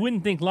watching him play. You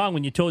wouldn't think long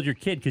when you told your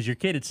kid, because your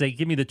kid would say,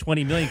 "Give me the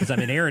 $20 million because I'm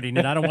inheriting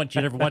it. I don't want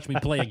you to ever watch me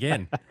play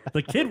again."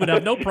 The kid would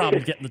have no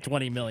problem getting the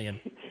 $20 million.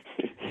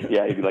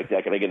 Yeah, he'd be like,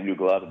 "Dad, can I get a new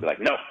glove?" I'd be like,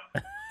 "No."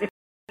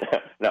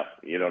 No,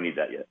 you don't need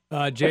that yet.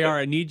 JR,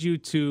 I need you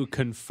to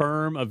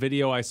confirm a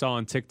video I saw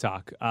on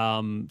TikTok.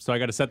 So I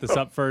got to set this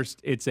up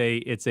first. It's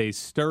a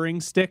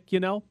stirring stick,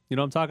 you know what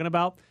I'm talking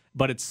about?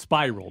 But it's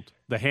spiraled.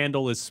 The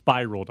handle is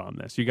spiraled on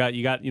this. You got,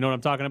 you know what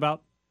I'm talking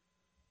about?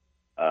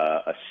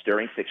 A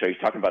stirring stick. So are you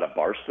talking about a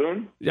bar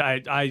spoon? Yeah,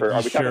 are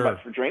we talking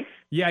about for drinks?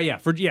 Yeah.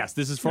 Yes,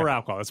 this is for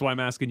alcohol. That's why I'm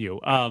asking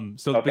you.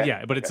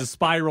 But it's a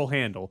spiral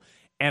handle.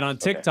 And on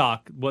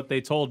TikTok, what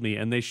they told me,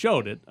 and they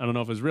showed it, I don't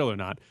know if it's real or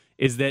not,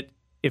 is that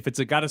if it's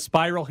got a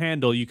spiral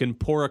handle, you can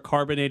pour a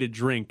carbonated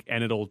drink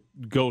and it'll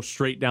go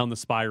straight down the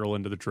spiral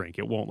into the drink.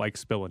 It won't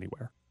spill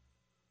anywhere.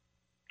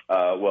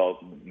 Well,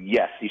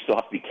 yes, you still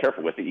have to be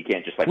careful with it. You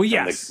can't just turn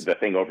the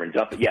thing over and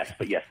dump it. Yes,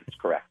 but yes, it's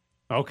correct.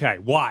 Okay,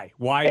 why?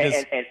 Why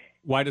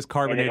does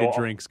carbonated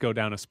drinks go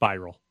down a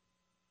spiral?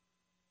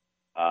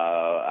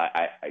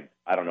 I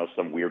don't know,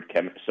 some weird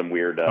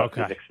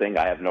physics thing.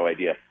 I have no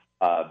idea.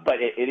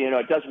 But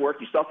it does work.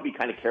 You still have to be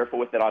kind of careful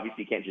with it.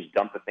 Obviously, you can't just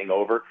dump the thing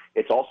over.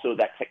 It's also,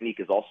 that technique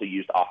is also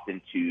used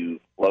often to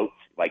float.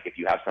 Like if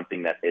you have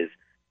something that is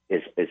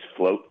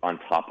float on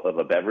top of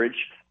a beverage,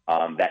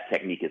 that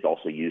technique is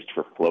also used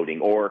for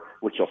floating. Or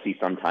what you'll see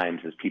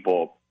sometimes is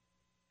people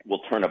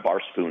will turn a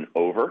bar spoon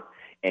over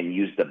and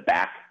use the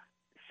back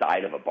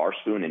side of a bar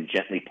spoon and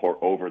gently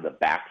pour over the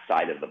back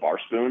side of the bar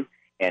spoon.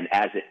 And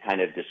as it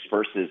kind of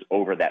disperses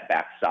over that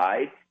back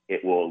side,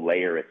 it will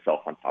layer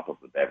itself on top of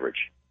the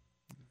beverage.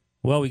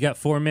 Well, we got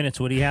 4 minutes.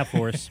 What do you have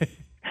for us?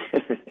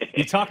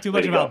 You talk too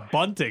much about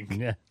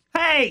bunting. Yeah.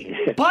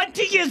 Hey,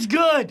 bunting is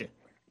good.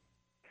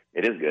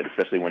 It is good,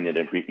 especially when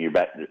you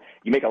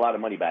make a lot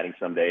of money batting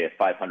someday at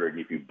 500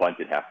 if you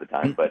bunted half the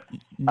time. But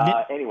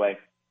anyway,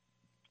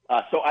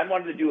 so I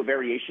wanted to do a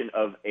variation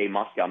of a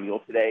Moscow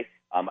Mule today.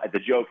 The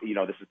joke,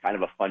 this is kind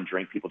of a fun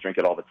drink. People drink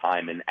it all the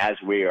time. And as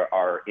we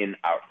are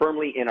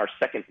firmly in our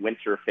second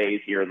winter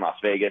phase here in Las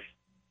Vegas,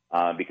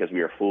 because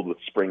we were fooled with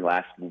spring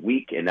last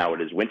week and now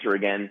it is winter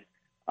again,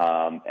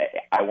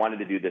 I wanted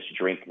to do this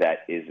drink that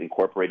is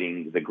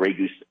incorporating the Grey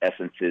Goose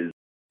Essences,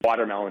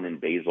 watermelon and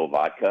basil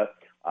vodka.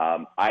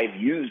 I've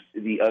used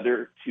the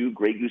other two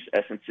Grey Goose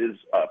Essences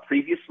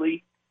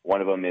previously. One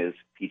of them is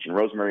peach and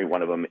rosemary.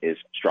 One of them is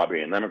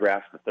strawberry and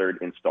lemongrass. The third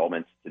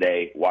installment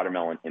today,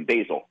 watermelon and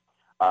basil.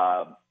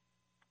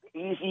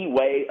 Easy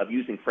way of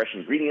using fresh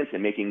ingredients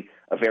and making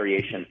a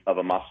variation of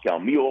a Moscow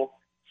Mule.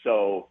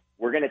 So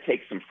we're going to take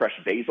some fresh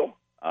basil,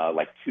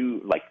 like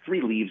 3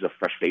 leaves of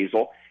fresh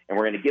basil, and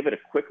we're going to give it a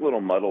quick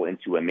little muddle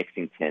into a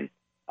mixing tin.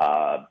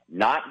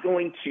 Not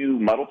going to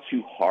muddle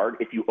too hard.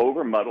 If you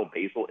over muddle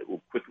basil, it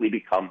will quickly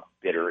become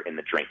bitter in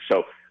the drink.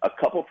 So a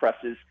couple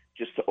presses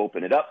just to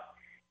open it up.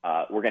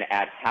 We're going to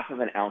add half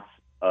of an ounce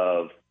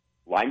of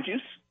lime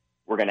juice.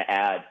 We're going to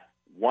add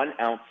 1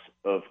 ounce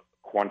of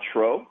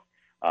Cointreau.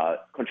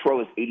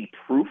 Cointreau is 80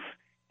 proof,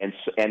 and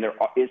there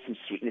is some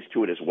sweetness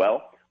to it as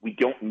well. We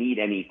don't need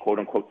any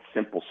quote-unquote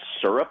simple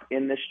syrup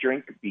in this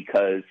drink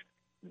because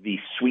the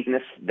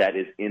sweetness that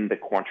is in the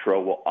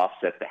Cointreau will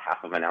offset the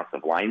half of an ounce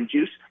of lime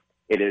juice.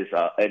 It is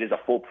a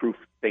full-proof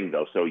thing,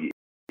 though, so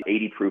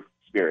 80 proof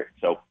spirit.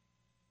 So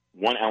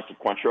 1 ounce of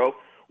Cointreau,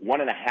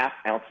 1.5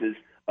 ounces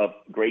of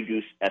Grey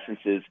Goose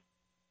Essences,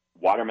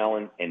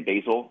 watermelon and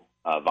basil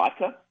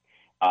vodka.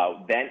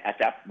 Then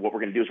what we're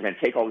going to do is we're going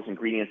to take all those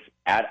ingredients,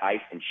 add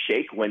ice, and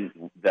shake. When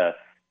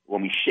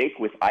we shake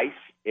with ice,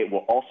 it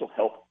will also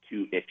help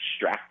to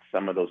extract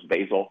some of those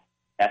basil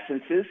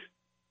essences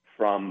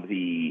from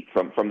the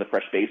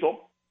fresh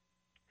basil.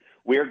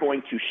 We're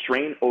going to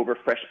strain over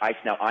fresh ice.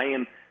 Now,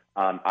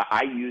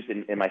 I used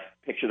in my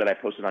picture that I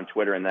posted on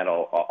Twitter and that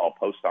I'll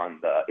post on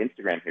the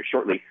Instagram here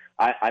shortly.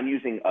 I'm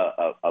using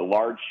a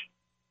large,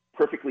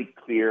 perfectly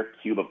clear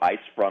cube of ice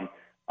from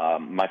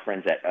my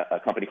friends at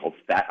a company called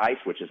Fat Ice,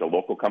 which is a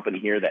local company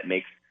here that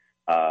makes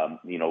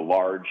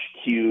large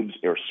cubes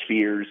or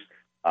spheres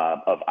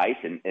of ice,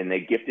 and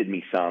they gifted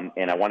me some,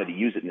 and I wanted to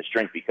use it in this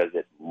drink because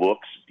it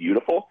looks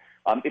beautiful.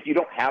 If you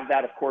don't have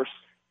that, of course,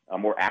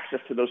 more access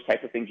to those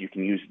type of things, you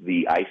can use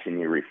the ice in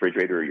your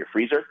refrigerator or your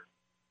freezer.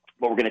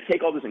 But we're going to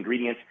take all those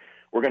ingredients,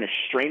 we're going to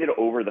strain it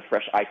over the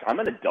fresh ice. I'm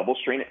going to double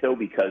strain it though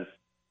because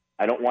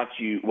I don't want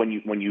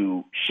when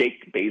you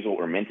shake basil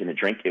or mint in a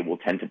drink, it will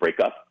tend to break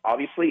up,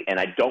 obviously, and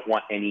I don't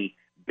want any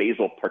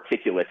basil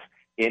particulates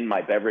in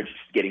my beverage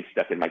getting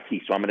stuck in my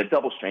tea. So I'm going to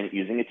double strain it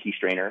using a tea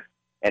strainer,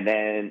 and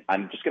then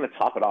I'm just going to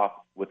top it off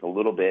with a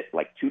little bit,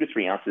 like 2 to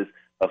 3 ounces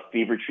of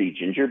Fever Tree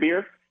ginger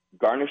beer,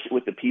 garnish it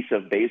with a piece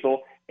of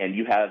basil, and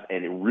you have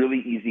a really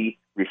easy,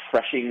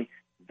 refreshing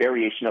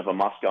variation of a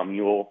Moscow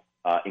Mule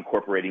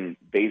incorporating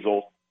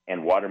basil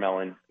and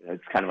watermelon.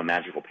 It's kind of a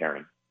magical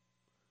pairing.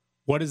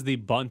 What is the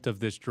bunt of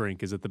this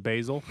drink? Is it the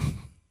basil?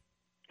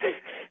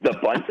 The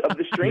bunt of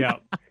this drink Yeah.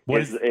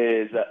 is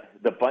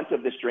the bunt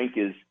of this drink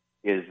is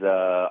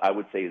I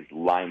would say is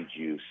lime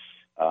juice.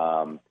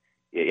 Lime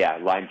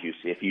juice.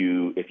 If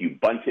you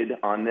bunted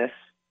on this,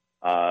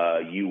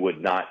 you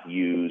would not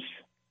use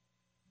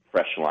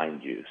fresh lime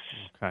juice.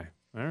 Okay.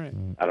 All right.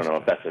 I don't know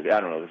if that's a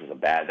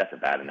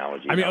bad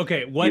analogy. I mean,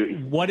 okay,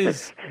 what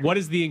is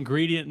the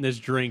ingredient in this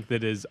drink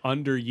that is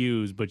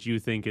underused but you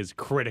think is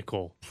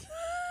critical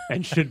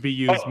and should be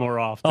used more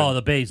often? Oh,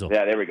 the basil.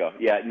 Yeah, there we go.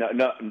 Yeah,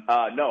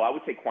 no, I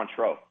would say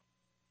Cointreau.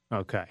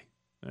 Okay.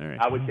 All right.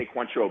 I would say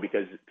Cointreau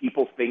because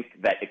people think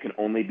that it can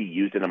only be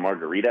used in a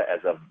margarita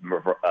as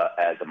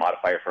a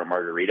modifier for a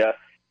margarita,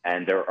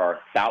 and there are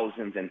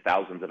thousands and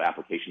thousands of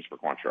applications for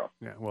Cointreau.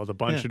 Yeah, well, the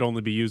bunch should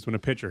only be used when a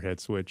pitcher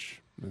hits,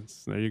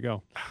 there you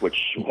go.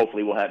 Which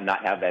hopefully we'll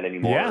not have that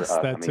anymore. Yes,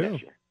 that coming too.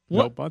 next year.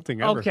 No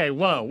bunting ever. Okay,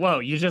 whoa,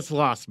 you just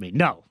lost me.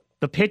 No,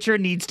 the pitcher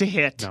needs to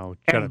hit, No,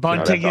 and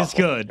bunting is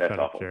good. That's Shut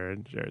up, awful.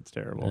 Jared. Jared's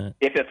terrible.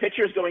 If a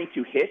pitcher is going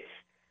to hit,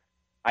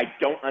 I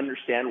don't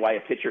understand why a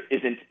pitcher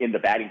isn't in the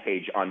batting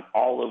cage on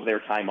all of their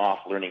time off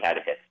learning how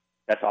to hit.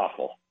 That's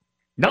awful.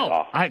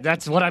 No,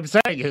 that's what I'm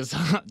saying is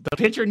the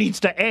pitcher needs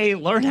to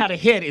learn how to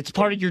hit. It's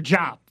part of your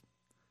job.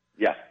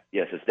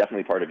 Yes, it's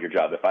definitely part of your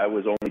job. If I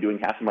was only doing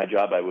half of my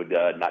job, I would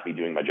not be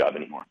doing my job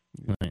anymore.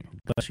 Right.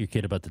 Ask your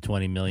kid about the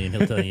 $20 million.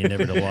 He'll tell you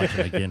never to watch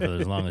it again for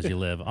as long as you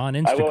live. On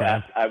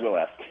Instagram, I will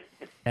ask.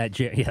 At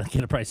I'm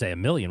gonna probably say $1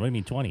 million. What do you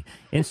mean 20?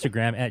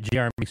 Instagram at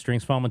JR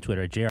McStrings. Follow him on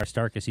Twitter at JR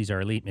Starkus. He's our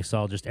elite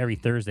mixologist. Every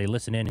Thursday,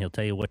 listen in. He'll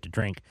tell you what to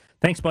drink.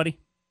 Thanks, buddy.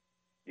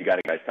 You got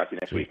it, guys. Talk to you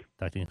next week.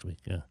 Talk to you next week.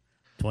 Yeah.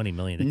 $20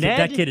 million. Ned?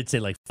 That kid would say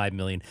like $5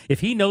 million.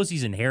 If he knows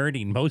he's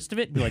inheriting most of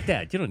it, be like,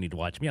 Dad, you don't need to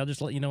watch me. I'll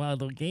just let you know how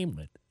the game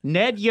went.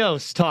 Ned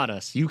Yost taught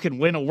us you can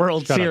win a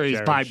World Series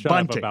by bunting. Shut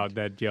up about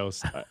Ned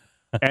Yost.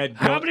 Ed,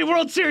 How many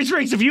World Series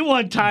rings have you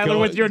won, Tyler,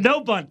 with your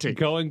no bunting?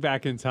 Going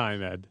back in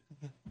time, Ed.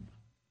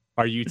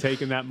 Are you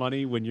taking that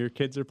money when your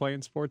kids are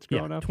playing sports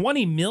growing up?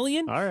 $20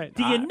 million? All right.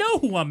 Do you know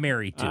who I'm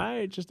married to?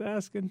 I just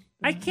asking.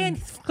 I can't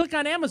click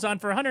on Amazon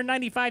for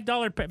 $195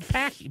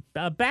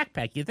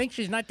 backpack. You think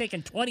she's not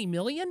taking $20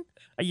 million?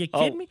 Are you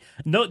kidding me?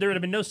 No, there would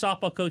have been no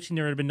softball coaching.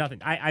 There would have been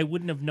nothing. I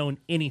wouldn't have known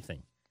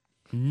anything.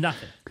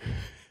 Nothing.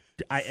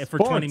 For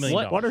 $20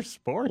 million. What are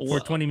sports? For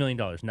 $20 million,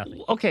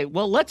 nothing. Okay,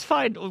 well, let's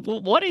find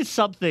what is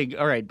something,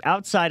 all right,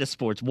 outside of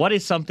sports, what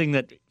is something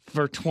that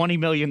for $20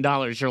 million,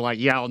 you're like,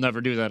 yeah, I'll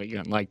never do that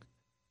again. Like,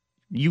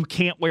 you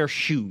can't wear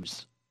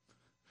shoes.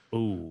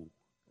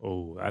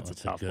 That's a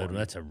tough good one.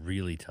 That's a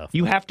really tough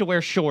You one. have to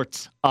wear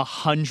shorts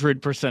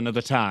 100% of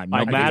the time. No I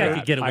think matter I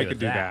could get away I with could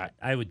do that.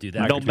 I would do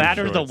that. No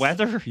matter the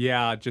weather.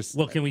 Yeah, just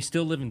Well, can we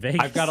still live in Vegas?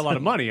 I've got a lot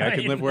of money. I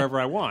can live wherever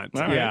I want.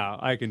 All right. Yeah,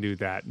 I can do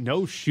that.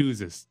 No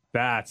shoes is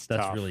that's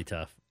tough. really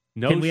tough.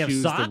 No Can we have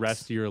shoes the socks?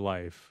 rest of your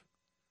life.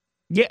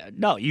 Yeah,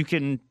 no, you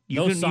can.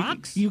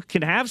 Socks? You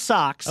can have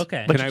socks.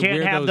 Okay. but Can I you can't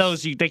wear have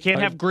those- those. They can't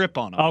have grip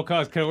on them. Oh,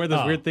 cause can I wear those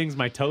Oh. weird things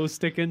my toes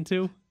stick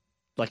into?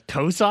 Like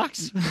toe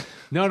socks?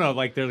 No,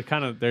 like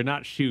they're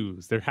not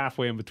shoes. They're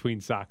halfway in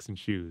between socks and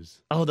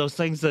shoes. Oh, those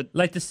things that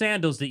Like the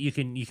sandals that you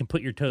can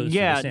put your toes. through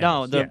yeah, the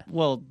no, sandals.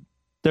 well,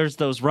 there's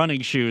those running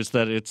shoes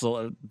that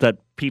that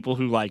people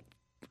who like,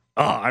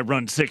 oh, I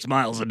run 6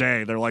 miles a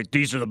day. They're like,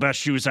 these are the best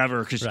shoes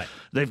ever because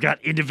they've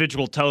got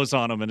individual toes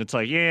on them, and it's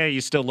like, yeah,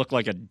 you still look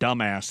like a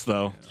dumbass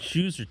though.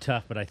 Shoes are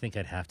tough, but I think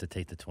I'd have to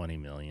take the $20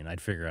 million.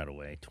 I'd figure out a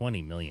way.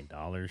 $20 million.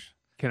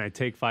 Can I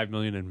take $5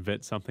 million and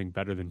invent something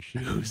better than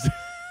shoes?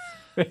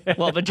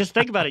 Well, but just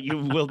think about it. You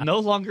will no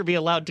longer be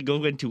allowed to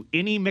go into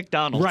any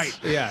McDonald's. Right.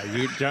 Yeah.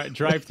 You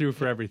drive through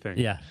for everything.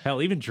 Yeah.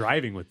 Hell, even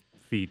driving with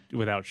feet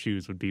without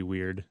shoes would be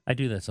weird. I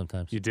do that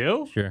sometimes. You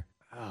do? Sure.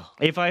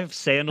 If I have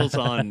sandals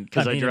on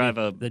because I mean, drive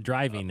the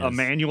driving a is-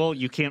 manual,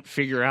 you can't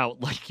figure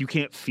out, like, you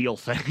can't feel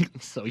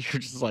things. So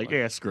you're just like,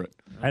 yeah, screw it.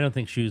 I don't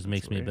think shoes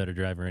makes me a better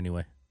driver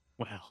anyway.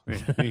 Wow.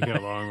 You got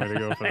a long way to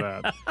go for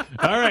that.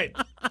 All right.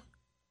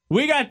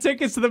 We got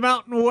tickets to the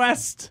Mountain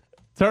West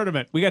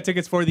tournament. We got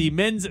tickets for the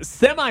men's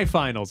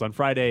semifinals on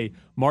Friday,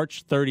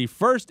 March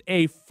 31st.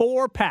 A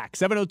 4-pack,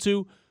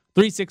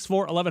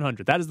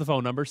 702-364-1100. That is the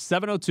phone number,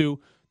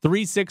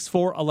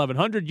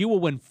 702-364-1100. You will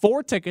win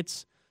 4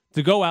 tickets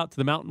to go out to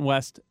the Mountain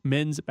West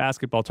men's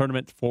basketball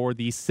tournament for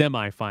the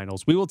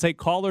semifinals. We will take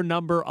caller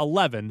number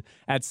 11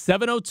 at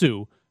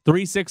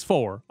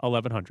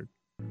 702-364-1100.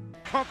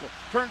 Kunkel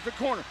turns the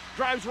corner,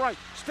 drives right,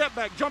 step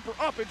back, jumper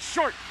up, it's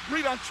short.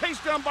 Rebound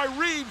chased down by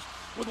Reeves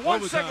with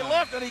 1 second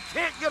left, and he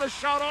can't get a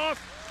shot off.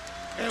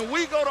 And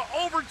we go to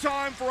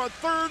overtime for a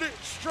third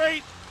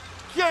straight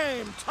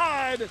game,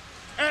 tied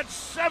at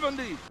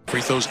 70. Free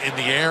throws in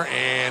the air,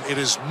 and it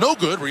is no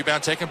good.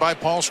 Rebound taken by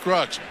Paul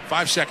Scruggs.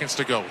 5 seconds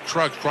to go.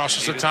 Scruggs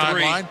crosses the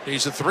timeline.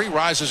 He's a 3,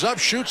 rises up,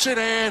 shoots it,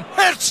 and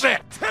hits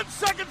it. 10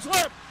 seconds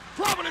left.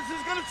 Providence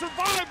is going to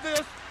survive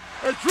this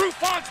as Drew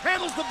Fox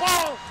handles the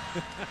ball.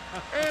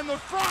 And the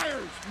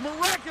Friars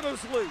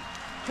miraculously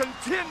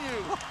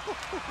continue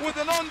with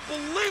an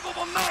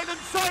unbelievable night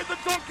inside the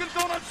Dunkin'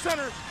 Donuts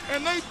Center.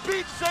 And they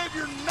beat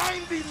Xavier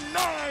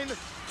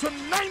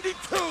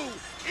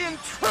 99-92 in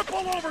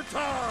triple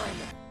overtime.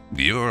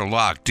 You're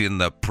locked in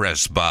the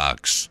press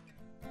box.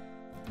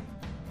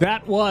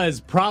 That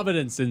was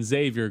Providence and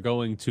Xavier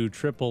going to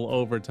triple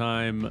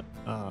overtime.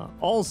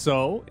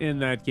 Also, in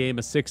that game,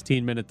 a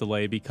 16-minute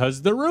delay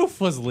because the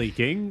roof was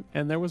leaking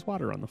and there was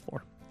water on the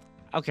floor.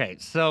 Okay,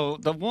 so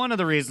one of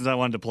the reasons I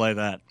wanted to play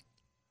that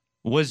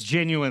was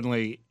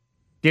genuinely,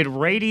 did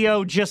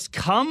radio just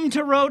come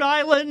to Rhode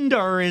Island,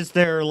 or is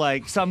there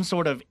like some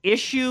sort of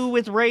issue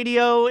with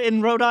radio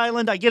in Rhode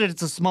Island? I get it,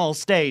 it's a small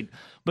state,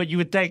 but you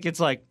would think it's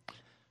like,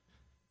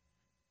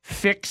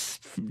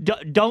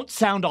 don't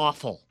sound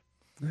awful.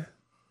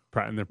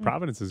 And their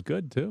Providence is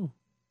good too.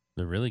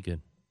 They're really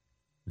good.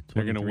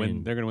 They're going to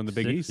win. They're going to win the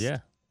Big 6, East.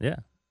 Yeah.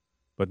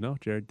 But no,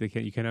 Jared,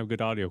 you can't have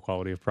good audio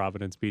quality of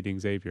Providence beating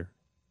Xavier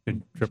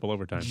in triple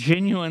overtime.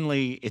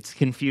 Genuinely, it's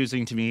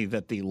confusing to me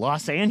that the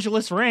Los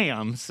Angeles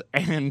Rams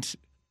and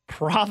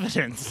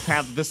Providence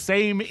have the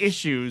same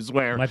issues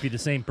where Might be the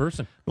same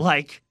person.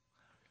 like,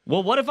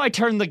 well, what if I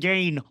turn the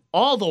gain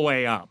all the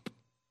way up?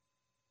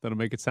 That'll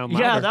make it sound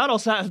louder. Yeah,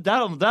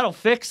 that'll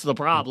fix the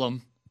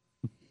problem.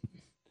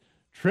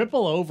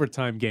 Triple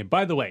overtime game.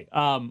 By the way,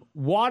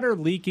 water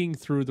leaking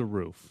through the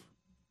roof.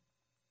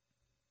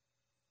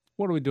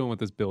 What are we doing with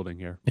this building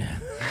here?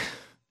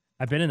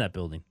 I've been in that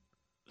building.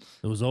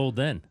 It was old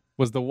then.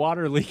 Was the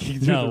water leaking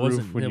through No, the it roof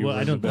wasn't. when you Well, were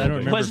I in the don't remember.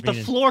 building? Was the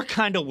being- floor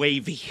kind of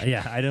wavy?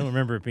 Yeah, I don't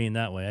remember it being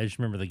that way. I just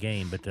remember the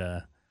game, but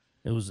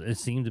it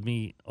seemed to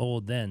be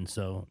old then,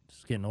 so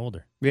it's getting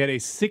older. We had a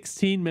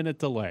 16-minute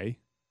delay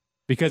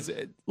because,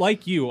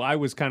 like you, I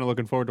was kind of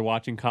looking forward to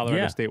watching Colorado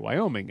Yeah. State,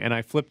 Wyoming, and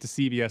I flipped to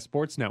CBS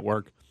Sports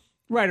Network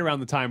right around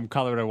the time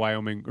Colorado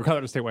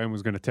State, Wyoming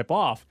was going to tip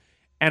off,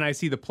 and I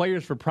see the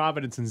players for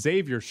Providence and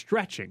Xavier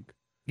stretching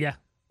Yeah.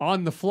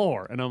 on the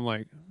floor, and I'm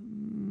like,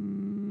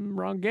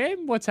 wrong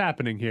game? What's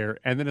happening here?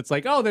 And then it's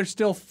like, oh, there's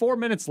still 4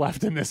 minutes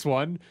left in this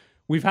one.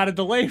 We've had a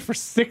delay for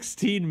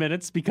 16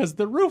 minutes because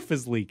the roof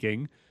is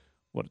leaking.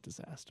 What a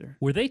disaster.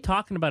 Were they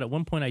talking about, at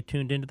one point I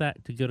tuned into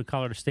that to go to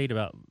Colorado State,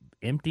 about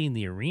emptying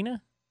the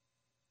arena?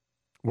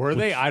 Were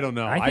they? I don't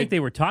know. I think they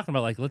were talking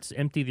about, like, let's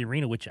empty the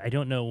arena, which I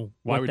don't know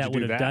Why what would that you would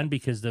do have that? done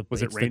because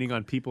Was it raining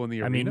on people in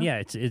the I arena? mean,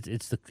 yeah,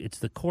 it's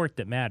the court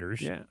that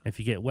matters. Yeah. If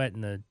you get wet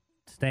in the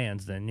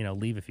stands, then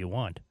leave if you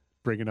want.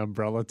 Bring an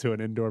umbrella to an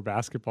indoor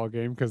basketball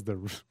game because the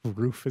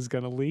roof is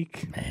going to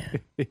leak.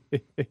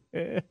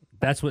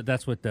 That's what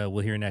we'll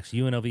hear next.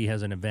 UNLV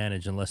has an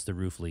advantage unless the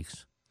roof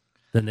leaks.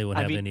 Then they would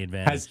have any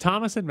advantage. Has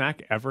Thomas and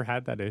Mack ever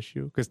had that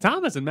issue? Because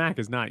Thomas and Mack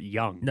is not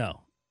young.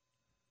 No.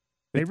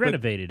 They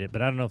renovated it,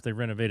 but I don't know if they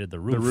renovated the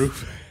roof. The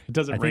roof. It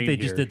doesn't rain I think they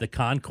here. just did the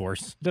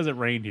concourse. It doesn't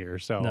rain here,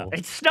 so. No.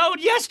 It snowed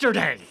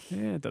yesterday.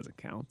 Yeah, it doesn't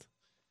count.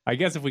 I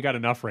guess if we got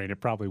enough rain,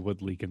 it probably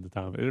would leak into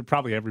Thomas.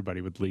 Probably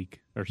everybody would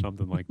leak or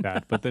something like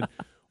that. But then,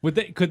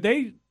 could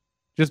they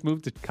just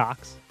move to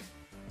Cox?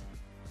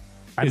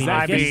 Is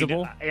that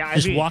feasible?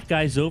 Just walk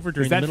guys over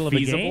during the middle of a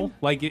game?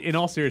 Like, in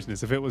all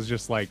seriousness, if it was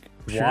just like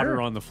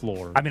water on the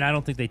floor. I mean, I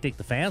don't think they take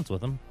the fans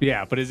with them.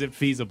 Yeah, but is it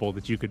feasible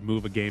that you could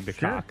move a game to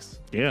Cox?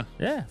 Yeah.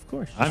 Yeah, of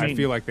course. I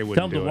feel like they wouldn't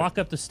tell them do to it. walk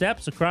up the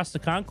steps across the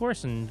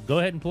concourse and go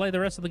ahead and play the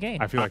rest of the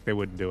game. I feel like they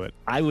wouldn't do it.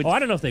 I would. Oh, I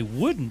don't know if they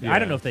wouldn't. Yeah. I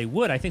don't know if they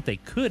would. I think they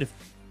could if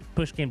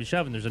push came to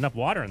shove and there's enough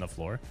water on the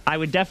floor. I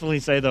would definitely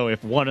say, though,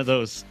 if one of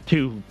those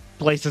two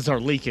places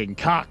are leaking,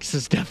 Cox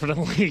is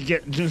definitely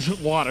getting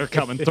water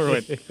coming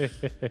through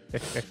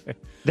it.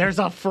 There's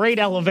a freight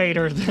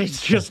elevator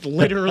that's just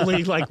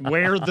literally like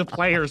where the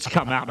players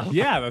come out of.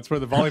 Yeah, that's where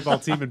the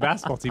volleyball team and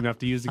basketball team have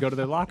to use to go to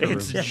their locker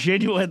rooms. It's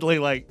genuinely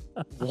like,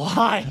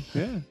 why?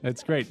 Yeah,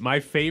 that's great. My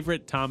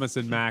favorite Thomas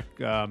and Mack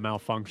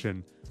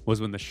malfunction was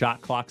when the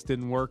shot clocks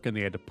didn't work and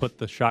they had to put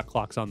the shot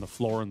clocks on the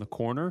floor in the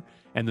corner,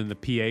 and then the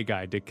PA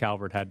guy, Dick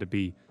Calvert, had to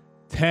be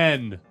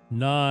 10.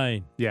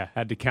 9. Yeah,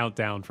 had to count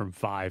down from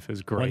 5. It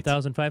was great.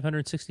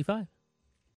 1,565.